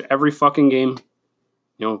watch every fucking game,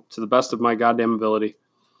 you know, to the best of my goddamn ability.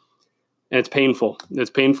 And it's painful. It's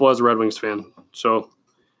painful as a Red Wings fan. So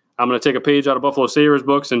I'm going to take a page out of Buffalo Sabres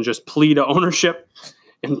books and just plea to ownership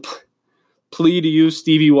and plea to you,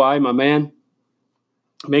 Stevie Y, my man.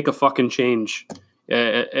 Make a fucking change.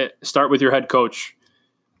 Start with your head coach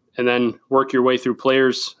and then work your way through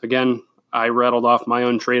players. Again, I rattled off my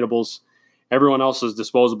untradables. Everyone else is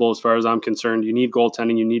disposable as far as I'm concerned. You need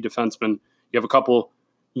goaltending. You need defensemen. You have a couple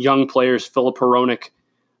young players, Philip Hronek,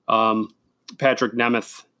 Patrick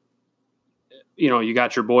Nemeth. You know, you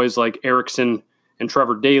got your boys like Eriksson and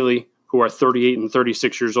Trevor Daley, who are 38 and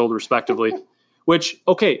 36 years old, respectively. Which,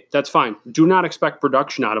 okay, that's fine. Do not expect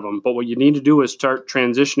production out of them. But what you need to do is start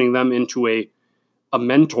transitioning them into a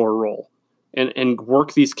mentor role and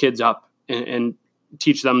work these kids up and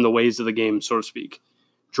teach them the ways of the game, so to speak.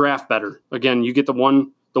 Draft better. Again, you get the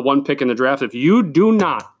one pick in the draft. If you do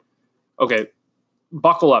not, okay,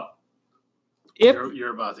 buckle up.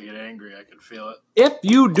 You're about to get angry. I can feel it. If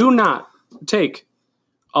you do not take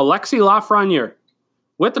Alexis Lafreniere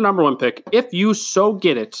with the number 1 pick, if you so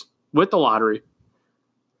get it with the lottery,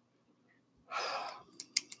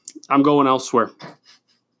 I'm going elsewhere.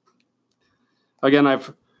 Again,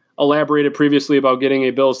 I've elaborated previously about getting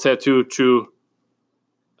a Bills tattoo to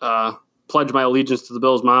pledge my allegiance to the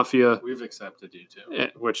Bills Mafia. We've accepted you too.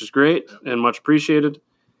 Which is great and much appreciated.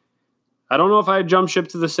 I don't know if I'd jump ship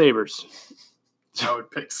to the Sabres. I would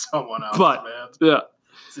pick someone else, but, man. Yeah.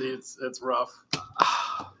 See, it's rough.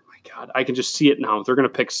 Oh, my God. I can just see it now. They're going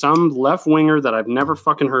to pick some left winger that I've never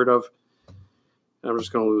fucking heard of. I'm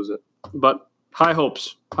just going to lose it. But high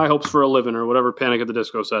hopes. High hopes for a living or whatever Panic at the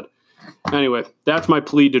Disco said. Anyway, that's my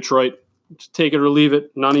plea, Detroit. Take it or leave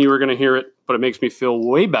it. None of you are going to hear it, but it makes me feel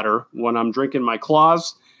way better when I'm drinking my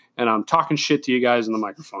claws and I'm talking shit to you guys in the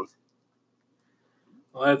microphone.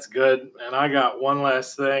 Well, that's good. And I got one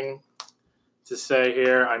last thing to say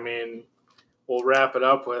here. I mean, we'll wrap it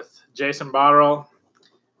up with Jason Botterill.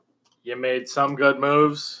 You made some good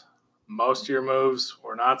moves. Most of your moves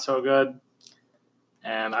were not so good.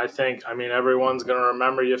 And I think, everyone's going to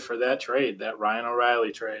remember you for that trade, that Ryan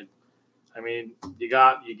O'Reilly trade.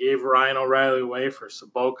 You gave Ryan O'Reilly away for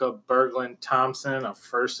Sobotka, Berglund, Thompson, a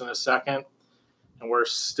first and a second, and we're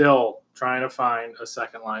still trying to find a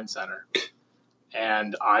second-line center.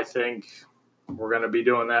 And I think we're going to be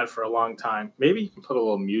doing that for a long time. Maybe you can put a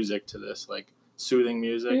little music to this, like soothing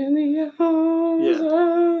music. In the arms of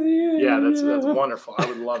the yeah, that's wonderful. I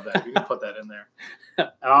would love that. You can put that in there. And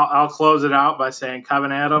I'll close it out by saying,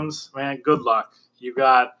 Kevin Adams, man, good luck. You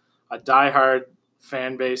got a diehard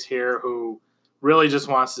fan base here who really just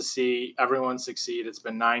wants to see everyone succeed. It's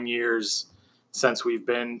been 9 years since we've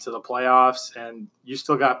been to the playoffs, and you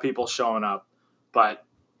still got people showing up. But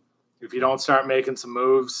if you don't start making some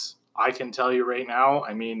moves, I can tell you right now,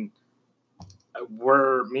 me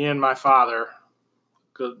and my father,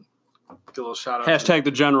 good little shout out. Hashtag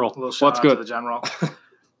the general. Little shout out to the general.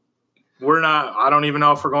 I don't even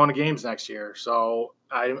know if we're going to games next year. So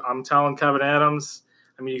I'm telling Kevin Adams,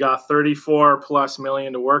 you got $34+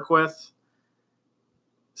 million to work with.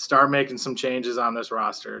 Start making some changes on this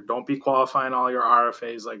roster. Don't be qualifying all your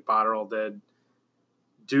RFAs like Botterill did.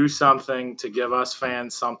 Do something to give us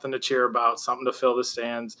fans something to cheer about, something to fill the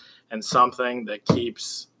stands, and something that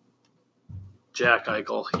keeps Jack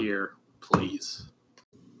Eichel here, please.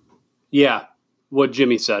 Yeah, what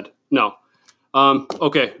Jimmy said. No.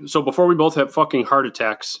 Okay, so before we both have fucking heart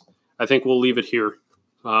attacks, I think we'll leave it here.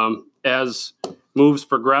 As moves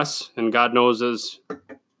progress, and God knows as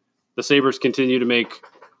the Sabres continue to make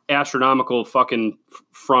astronomical fucking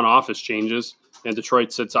front office changes, and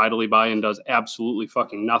Detroit sits idly by and does absolutely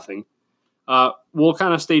fucking nothing, we'll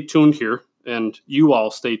kind of stay tuned here, and you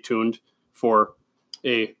all stay tuned for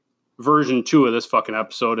a version 2 of this fucking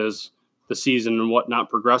episode as the season and whatnot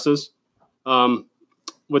progresses.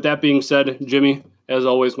 With that being said, Jimmy, as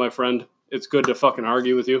always, my friend, it's good to fucking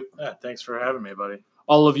argue with you. Yeah, thanks for having me, buddy.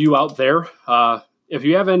 All of you out there, if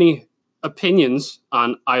you have any opinions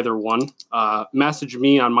on either one, message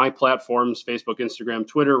me on my platforms, Facebook, Instagram,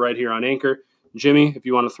 Twitter, right here on Anchor. Jimmy, if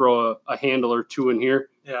you want to throw a handle or two in here.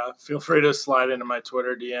 Yeah, feel free to slide into my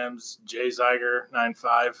Twitter DMs,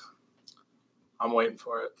 jzyger95. I'm waiting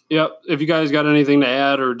for it. Yep. If you guys got anything to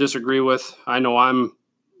add or disagree with, I know I'm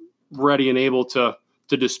ready and able to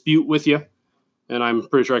dispute with you. And I'm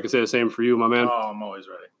pretty sure I can say the same for you, my man. Oh, I'm always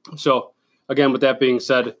ready. So, again, with that being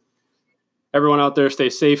said, everyone out there, stay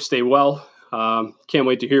safe, stay well. Can't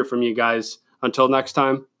wait to hear from you guys. Until next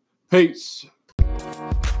time, peace.